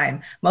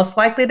time. Most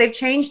likely they've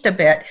changed a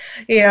bit.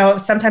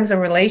 Sometimes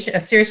a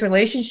serious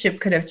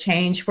relationship could have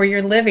changed. Where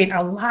you're living,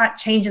 a lot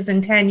changes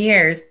in 10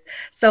 years.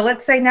 So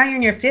let's say now you're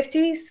in your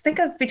 50s. Think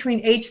of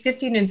between age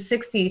 50 and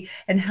 60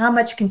 and how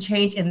much can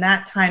change in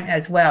that time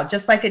as well,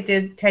 just like it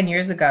did 10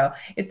 years ago.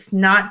 It's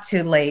not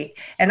too late.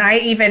 And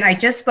I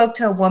just spoke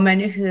to a woman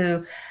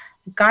who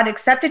got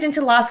accepted into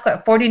law school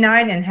at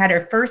 49 and had her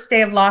first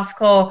day of law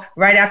school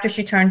right after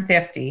she turned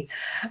 50.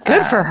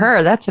 Good for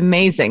her. That's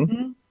amazing.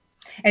 Mm-hmm.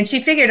 And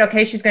she figured,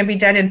 okay, she's going to be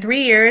done in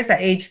 3 years at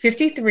age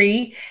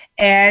 53.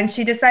 And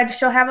she decided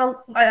she'll have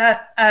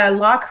a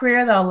law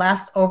career that'll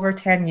last over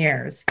 10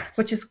 years,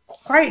 which is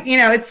quite,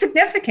 it's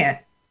significant.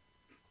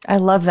 I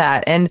love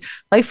that. And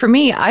like for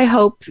me, I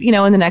hope, in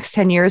the next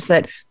 10 years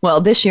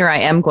this year I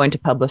am going to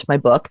publish my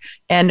book.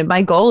 And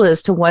my goal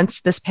is to, once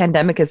this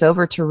pandemic is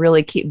over, to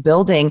really keep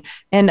building.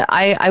 And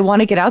I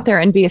want to get out there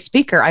and be a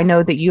speaker. I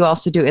know that you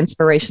also do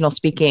inspirational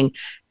speaking.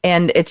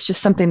 And it's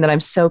just something that I'm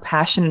so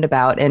passionate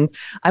about. And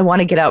I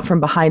want to get out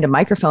from behind a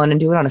microphone and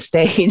do it on a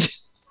stage.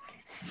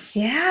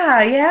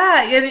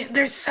 Yeah.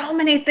 There's so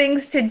many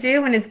things to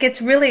do and it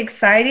gets really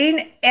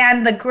exciting.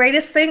 And the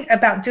greatest thing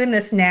about doing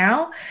this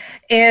now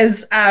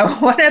is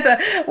one of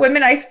the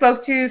women I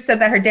spoke to said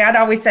that her dad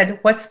always said,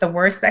 what's the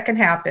worst that can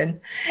happen?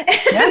 And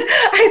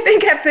I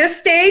think at this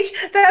stage,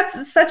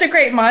 that's such a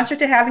great mantra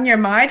to have in your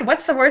mind.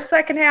 What's the worst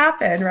that can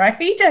happen, right?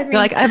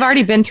 I've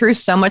already been through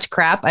so much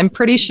crap. I'm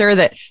pretty sure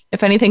that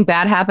if anything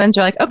bad happens,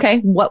 you're like, okay,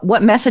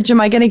 what message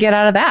am I going to get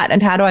out of that?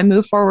 And how do I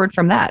move forward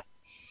from that?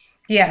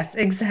 Yes,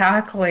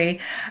 exactly.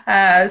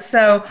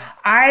 So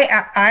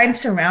I'm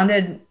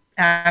surrounded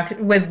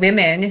with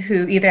women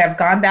who either have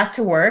gone back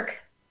to work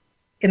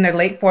in their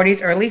late 40s,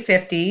 early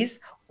 50s,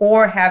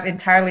 or have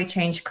entirely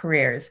changed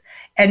careers.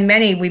 And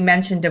many, we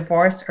mentioned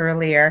divorce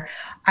earlier.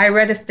 I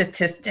read a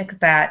statistic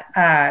that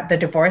the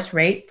divorce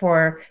rate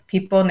for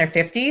people in their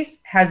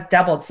 50s has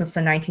doubled since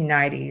the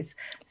 1990s.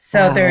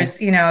 So Wow.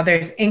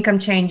 there's income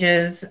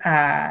changes,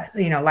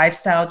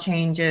 lifestyle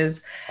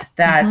changes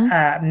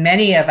that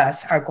many of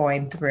us are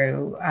going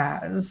through.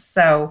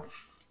 So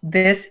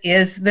this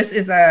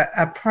is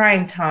a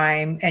prime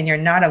time, and you're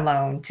not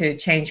alone to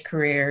change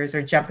careers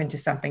or jump into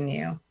something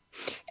new.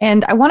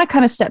 And I want to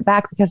kind of step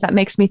back because that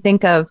makes me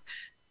think of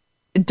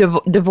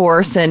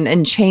divorce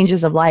and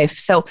changes of life.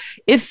 So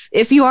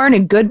if you are in a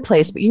good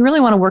place, but you really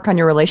want to work on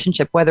your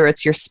relationship, whether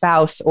it's your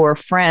spouse or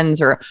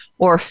friends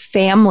or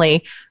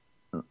family,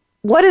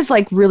 what is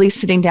like really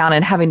sitting down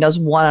and having those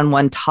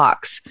one-on-one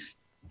talks?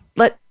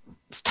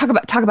 Let's talk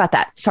about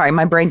that. Sorry,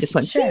 my brain just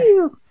went.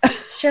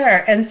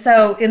 Sure. And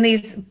so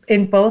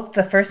in both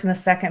the first and the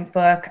second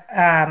book,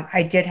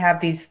 I did have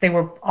these, they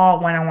were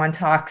all one-on-one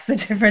talks. The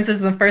difference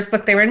is in the first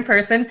book, they were in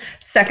person.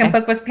 Second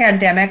book was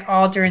pandemic,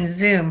 all during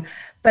Zoom.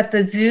 But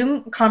the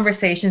Zoom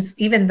conversations,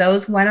 even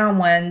those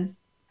one-on-ones,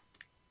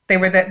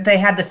 they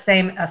had the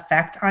same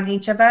effect on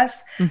each of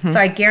us. Mm-hmm. So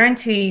I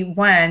guarantee,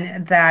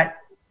 one, that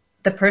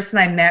the person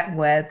I met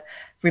with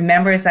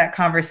remembers that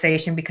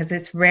conversation, because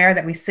it's rare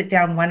that we sit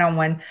down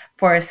one-on-one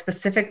for a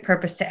specific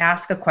purpose to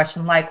ask a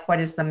question like, what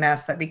is the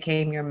mess that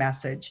became your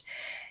message?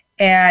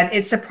 And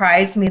it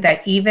surprised me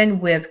that even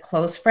with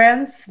close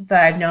friends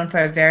that I've known for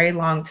a very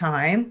long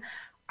time,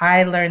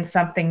 I learned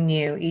something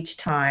new each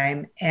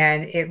time,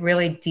 and it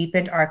really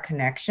deepened our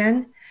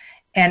connection.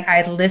 And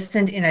I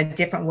listened in a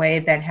different way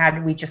than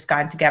had we just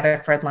gotten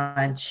together for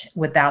lunch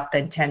without the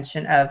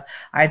intention of,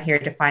 I'm here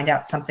to find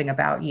out something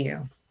about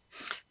you.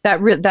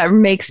 That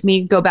makes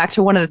me go back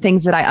to one of the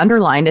things that I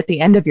underlined at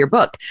the end of your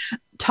book,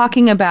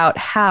 talking about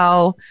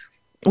how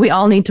we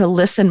all need to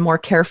listen more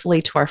carefully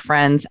to our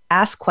friends,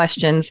 ask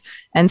questions,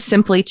 and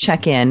simply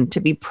check in to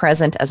be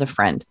present as a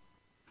friend.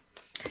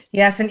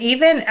 Yes, and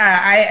even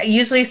I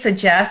usually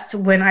suggest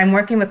when I'm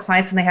working with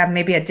clients and they have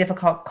maybe a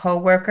difficult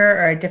coworker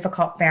or a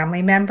difficult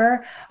family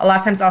member, a lot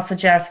of times I'll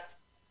suggest,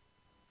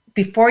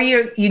 before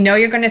you're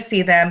going to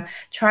see them,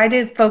 try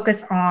to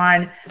focus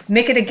on,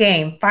 make it a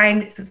game.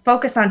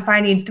 Focus on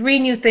finding 3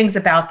 new things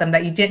about them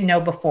that you didn't know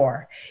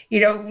before.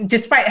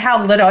 Despite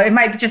how little, it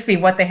might just be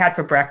what they had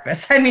for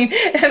breakfast. I mean,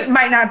 it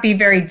might not be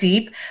very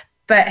deep,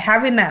 but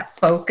having that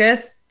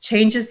focus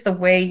changes the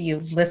way you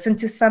listen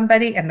to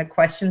somebody and the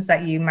questions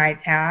that you might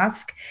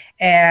ask.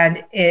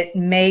 And it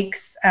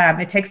makes,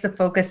 it takes the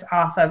focus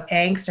off of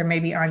angst or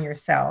maybe on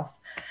yourself.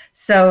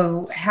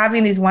 So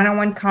having these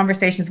one-on-one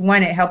conversations,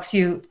 one, it helps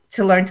you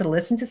to learn to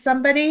listen to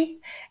somebody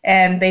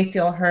and they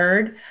feel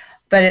heard,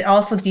 but it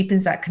also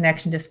deepens that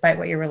connection despite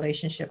what your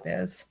relationship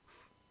is.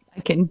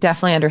 I can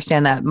definitely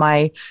understand that.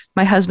 My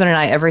husband and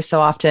I, every so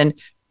often,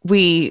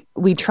 we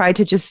try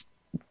to just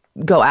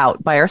go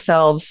out by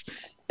ourselves.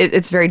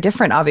 It's very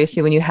different,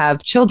 obviously, when you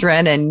have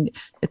children, and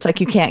it's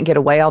like you can't get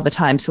away all the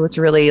time. So it's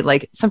really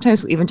like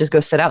sometimes we even just go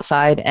sit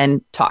outside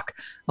and talk,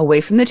 away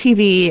from the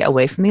TV,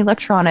 away from the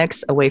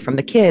electronics, away from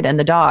the kid and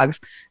the dogs,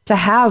 to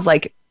have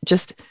like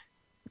just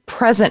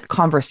present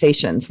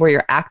conversations where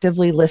you're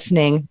actively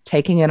listening,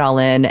 taking it all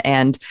in,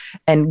 and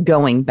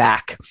going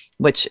back,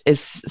 which is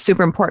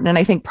super important. And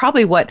I think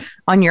probably what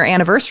on your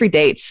anniversary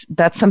dates,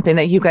 that's something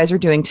that you guys are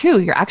doing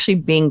too. You're actually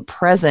being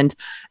present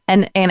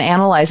and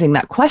analyzing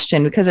that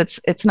question, because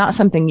it's not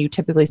something you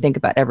typically think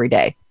about every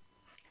day.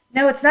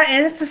 No, it's not.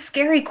 And it's a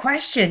scary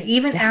question,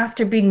 even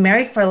after being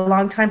married for a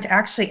long time, to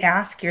actually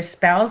ask your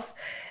spouse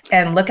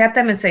and look at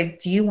them and say,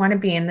 do you want to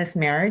be in this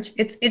marriage?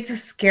 It's a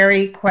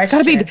scary question.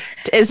 It's got to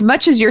be, as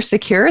much as you're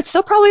secure, it's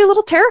still probably a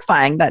little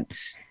terrifying, that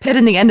pit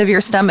in the end of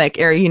your stomach,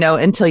 or,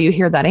 until you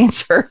hear that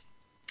answer.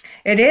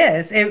 It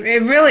is.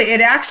 It really,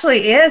 it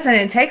actually is. And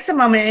it takes a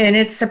moment, and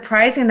it's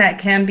surprising that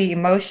can be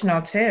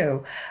emotional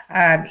too.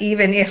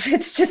 Even if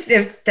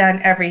it's done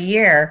every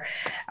year.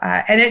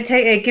 And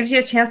it gives you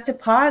a chance to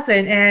pause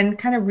and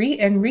kind of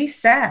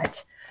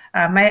reset.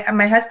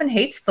 My husband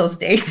hates those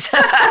dates,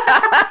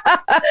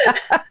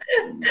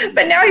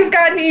 but now he's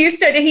gotten used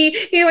to it.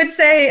 He would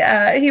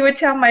say, he would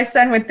tell my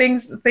son when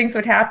things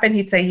would happen,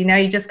 he'd say,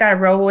 you just got to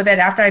roll with it.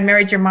 After I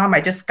married your mom, I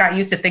just got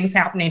used to things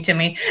happening to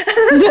me.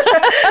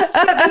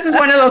 So this is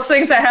one of those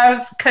things that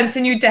has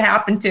continued to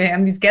happen to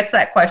him. He gets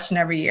that question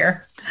every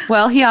year.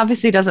 Well, he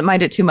obviously doesn't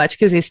mind it too much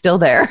because he's still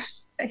there.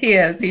 He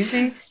is.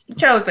 He's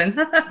chosen.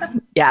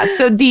 Yeah.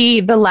 So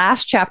the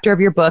last chapter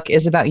of your book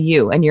is about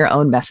you and your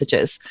own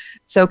messages.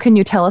 So can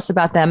you tell us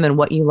about them and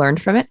what you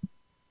learned from it?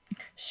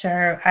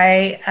 Sure.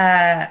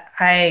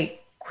 I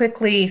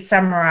quickly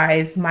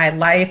summarize my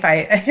life.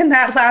 In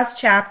that last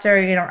chapter,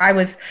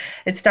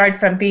 it started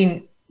from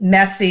being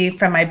messy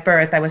from my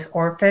birth. I was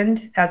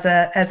orphaned as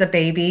a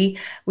baby.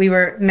 We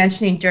were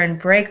mentioning during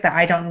break that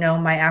I don't know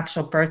my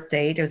actual birth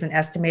date. It was an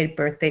estimated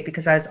birth date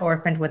because I was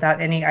orphaned without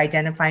any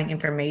identifying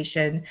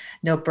information,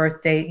 no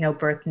birth date, no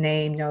birth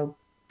name, no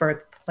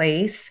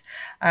birthplace.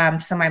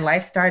 So my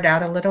life started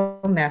out a little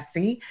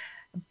messy,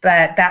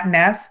 but that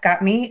mess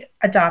got me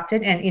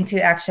adopted and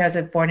actually, I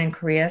was born in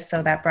Korea.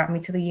 So that brought me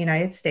to the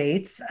United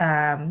States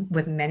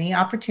with many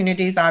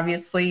opportunities,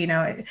 obviously,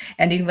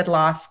 ending with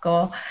law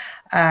school.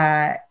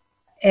 And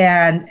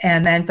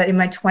then, but in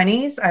my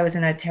 20s, I was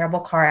in a terrible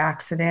car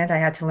accident. I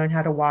had to learn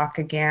how to walk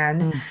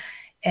again.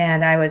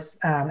 And I was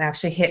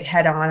actually hit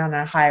head on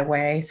a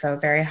highway, so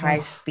very high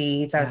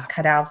speeds. I was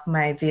cut out of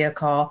my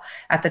vehicle.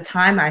 At the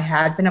time, I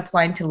had been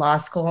applying to law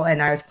school,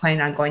 and I was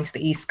planning on going to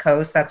the East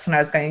Coast. That's when I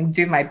was going to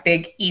do my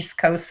big East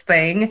Coast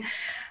thing.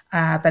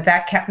 But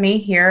that kept me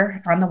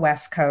here on the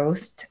West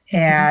Coast.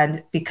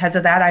 And because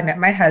of that, I met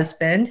my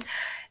husband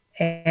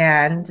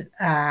and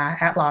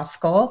at law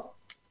school.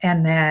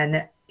 And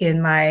then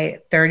in my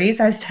 30s,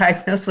 I was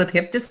diagnosed with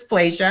hip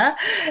dysplasia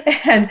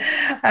and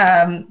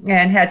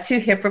had 2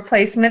 hip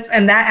replacements.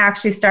 And that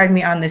actually started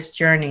me on this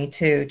journey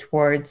too,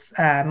 towards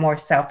more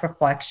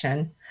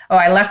self-reflection. Oh,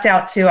 I left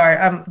out too,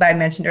 that I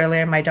mentioned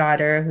earlier, my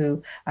daughter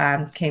who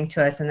came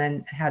to us and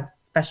then had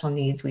special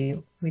needs,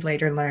 we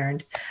later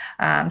learned.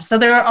 So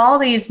there were all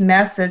these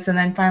messes. And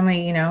then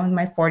finally, in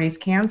my 40s,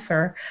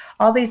 cancer,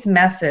 all these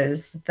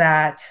messes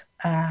that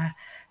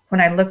when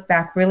I look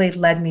back, really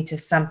led me to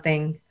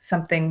something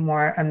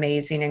more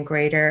amazing and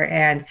greater.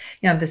 And,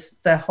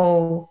 the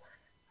whole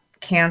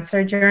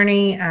cancer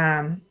journey,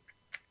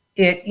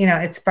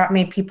 it's brought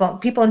me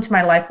people into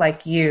my life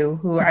like you,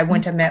 who I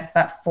wouldn't have met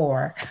but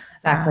for.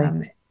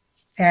 Exactly.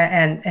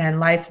 And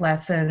life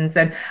lessons.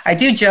 And I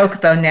do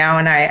joke though now,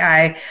 and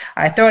I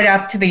throw it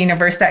out to the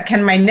universe that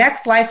can my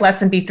next life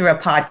lesson be through a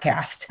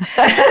podcast?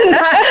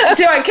 I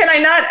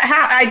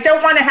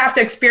don't want to have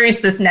to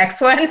experience this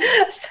next one.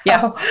 So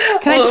yeah.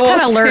 Can I just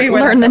kind of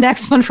learn the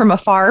next one from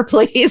afar,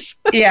 please?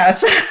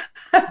 Yes.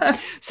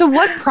 So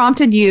what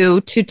prompted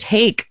you to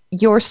take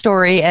your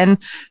story and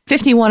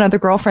 51 other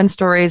girlfriend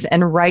stories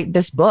and write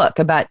this book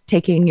about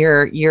taking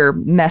your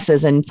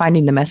messes and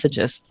finding the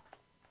messages?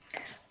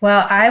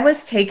 Well, I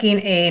was taking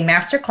a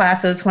master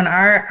class. It was when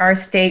our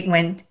state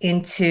went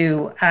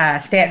into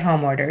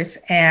stay-at-home orders.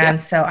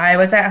 And so I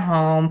was at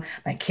home.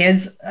 My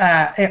kids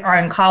are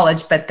in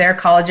college, but their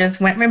colleges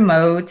went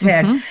remote.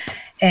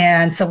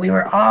 And so we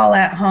were all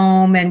at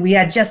home, and we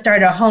had just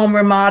started a home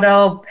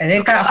remodel, and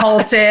it got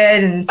halted.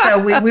 And so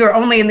we were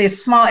only in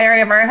this small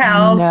area of our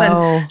house. No.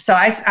 And so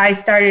I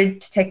started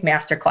to take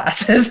master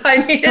classes. I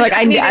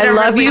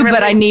love you,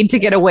 but I need to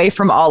get away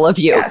from all of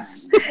you.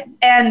 Yes.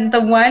 And the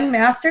one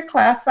master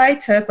class that I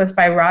took was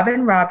by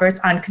Robin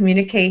Roberts on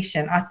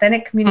communication,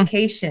 authentic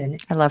communication.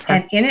 I love her.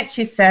 And in it,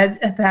 she said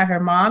that her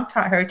mom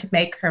taught her to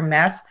make her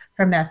mess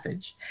her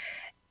message.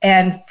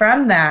 And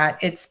from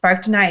that, it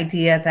sparked an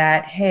idea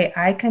that, hey,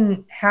 I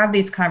can have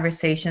these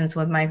conversations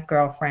with my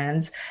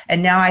girlfriends.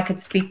 And now I could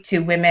speak to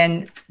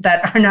women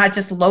that are not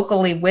just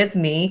locally with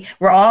me.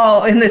 We're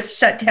all in this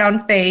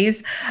shutdown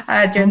phase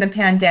during the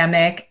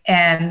pandemic.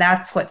 And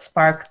that's what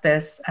sparked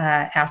this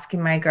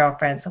asking my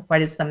girlfriends,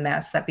 what is the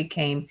mess that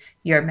became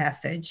your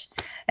message?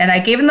 And I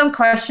gave them a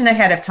question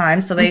ahead of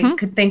time so they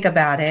could think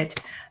about it.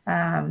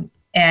 And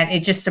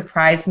it just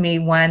surprised me,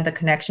 one, the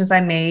connections I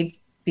made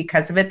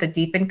because of it, the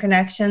deepened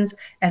connections,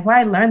 and what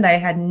I learned that I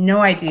had no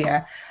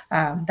idea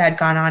that had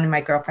gone on in my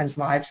girlfriends'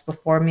 lives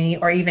before me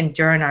or even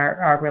during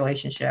our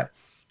relationship.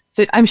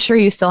 So I'm sure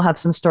you still have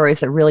some stories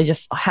that really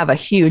just have a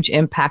huge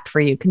impact for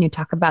you. Can you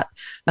talk about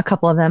a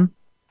couple of them?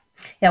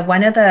 Yeah,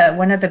 one of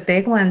the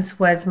big ones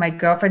was my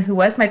girlfriend, who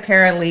was my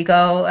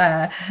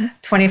paralegal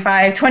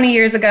 20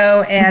 years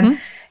ago,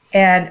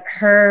 and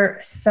her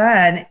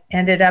son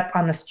ended up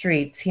on the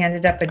streets. He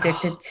ended up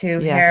addicted to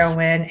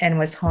heroin and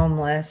was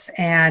homeless.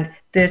 And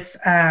this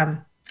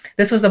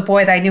was a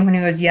boy that I knew when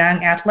he was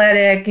young,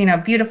 athletic,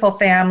 beautiful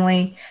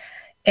family.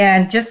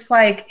 And just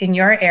like in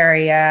your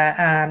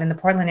area, in the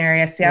Portland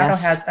area, Seattle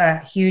has a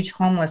huge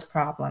homeless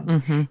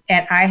problem.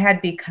 And I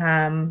had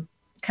become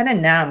kind of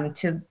numb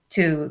to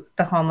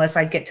the homeless.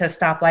 I'd get to a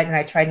stoplight and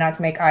I tried not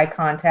to make eye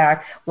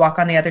contact, walk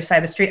on the other side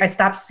of the street. I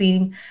stopped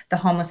seeing the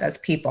homeless as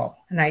people.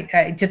 And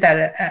I did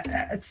that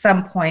at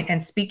some point,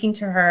 and speaking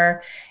to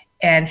her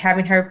and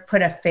having her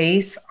put a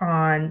face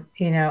on,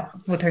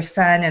 with her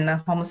son and the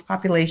homeless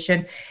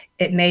population,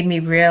 it made me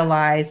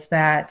realize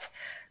that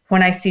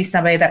when I see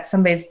somebody, that's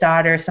somebody's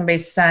daughter,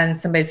 somebody's son,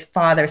 somebody's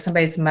father,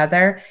 somebody's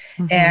mother.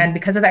 And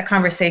because of that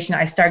conversation,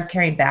 I started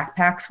carrying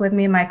backpacks with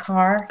me in my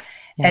car.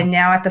 And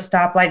now at the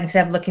stoplight,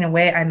 instead of looking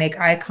away, I make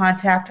eye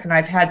contact. And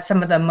I've had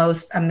some of the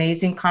most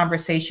amazing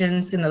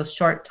conversations in those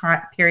short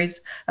periods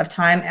of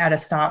time at a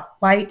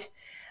stoplight.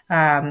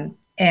 And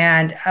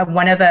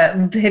one of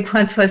the big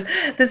ones was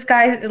this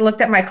guy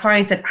looked at my car and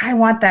he said, I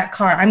want that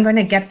car. I'm going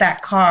to get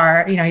that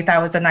car. He thought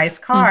it was a nice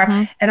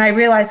car. And I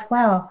realized,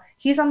 wow,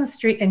 he's on the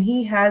street and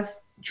he has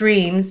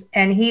dreams.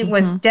 And he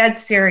was dead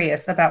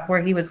serious about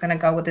where he was going to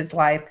go with his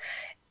life.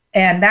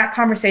 And that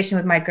conversation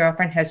with my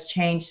girlfriend has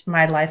changed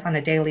my life on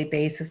a daily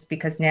basis,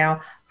 because now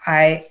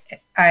I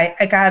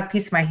got a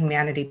piece of my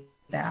humanity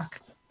back.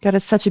 That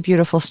is such a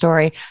beautiful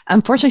story.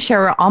 Unfortunately,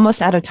 Sherry, we're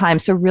almost out of time.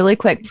 So really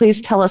quick,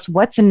 please tell us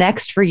what's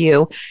next for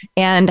you,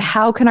 and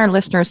how can our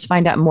listeners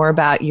find out more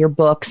about your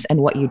books and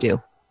what you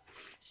do?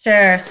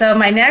 Sure. So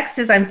my next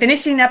is I'm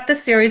finishing up the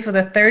series with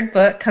a third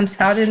book, comes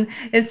out in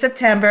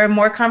September,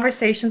 more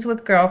conversations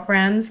with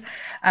girlfriends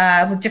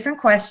with different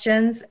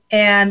questions.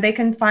 And they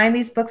can find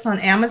these books on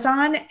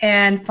Amazon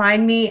and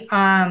find me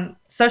on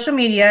social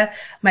media.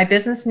 My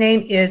business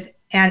name is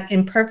An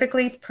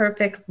Imperfectly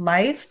Perfect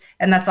Life.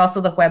 And that's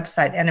also the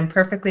website,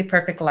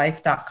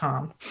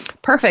 animperfectlyperfectlife.com.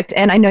 Perfect.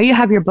 And I know you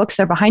have your books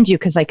there behind you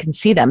because I can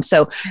see them.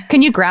 So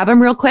can you grab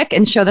them real quick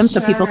and show them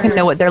so people can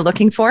know what they're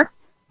looking for?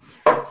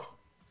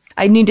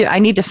 I need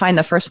to find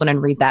the first one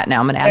and read that now.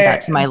 I'm going to add that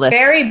to my list.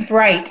 Very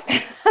bright.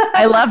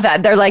 I love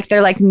that. They're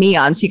like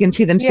neon, so you can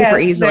see them super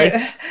easily.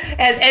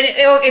 And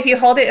if you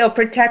hold it, it'll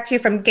protect you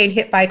from getting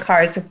hit by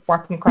cars if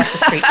walking across the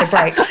street. They're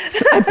bright.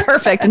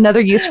 Perfect.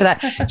 Another use for that.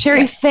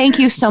 Sherry, thank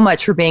you so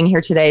much for being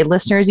here today.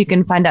 Listeners, you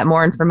can find out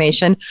more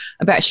information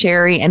about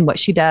Sherry and what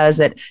she does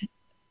at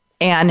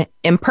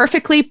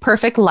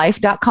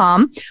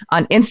animperfectlyperfectlife.com,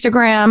 on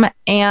Instagram,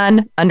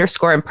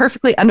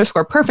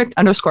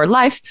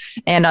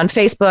 _imperfectly_perfect_life, and on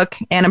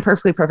Facebook, An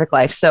Imperfectly Perfect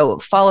Life. So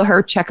follow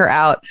her, check her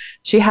out.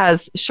 She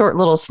has short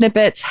little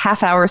snippets,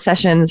 half-hour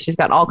sessions. She's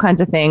got all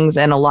kinds of things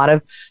and a lot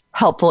of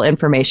helpful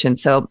information.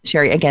 So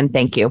Sherry, again,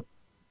 thank you.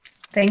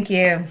 Thank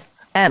you.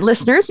 And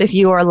listeners, if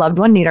you or a loved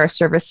one need our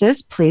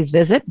services, please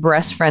visit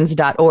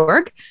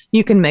breastfriends.org.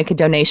 You can make a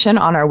donation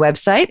on our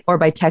website or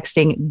by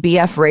texting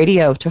BF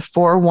Radio to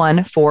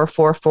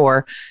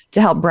 41444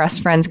 to help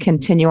Breast Friends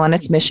continue on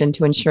its mission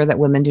to ensure that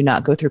women do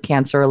not go through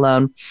cancer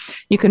alone.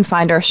 You can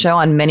find our show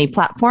on many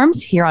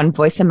platforms here on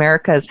Voice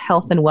America's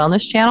Health and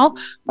Wellness channel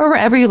or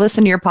wherever you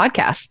listen to your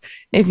podcasts.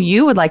 If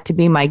you would like to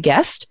be my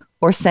guest,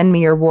 or send me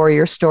your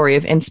warrior story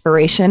of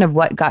inspiration of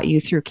what got you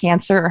through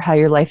cancer or how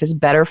your life is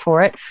better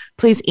for it,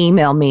 please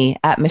email me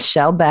at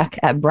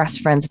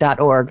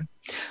michellebeck@breastfriends.org.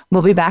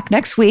 We'll be back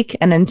next week.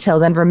 And until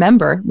then,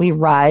 remember, we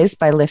rise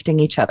by lifting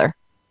each other.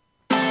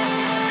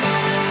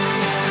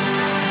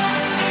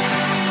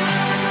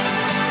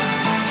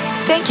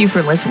 Thank you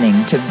for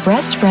listening to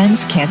Breast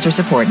Friends Cancer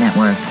Support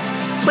Network.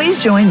 Please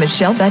join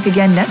Michelle Beck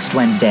again next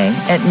Wednesday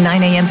at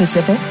 9 a.m.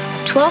 Pacific,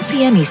 12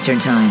 p.m. Eastern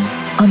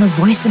Time on the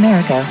Voice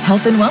America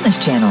Health and Wellness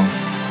Channel.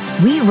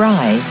 We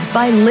rise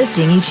by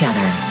lifting each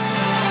other.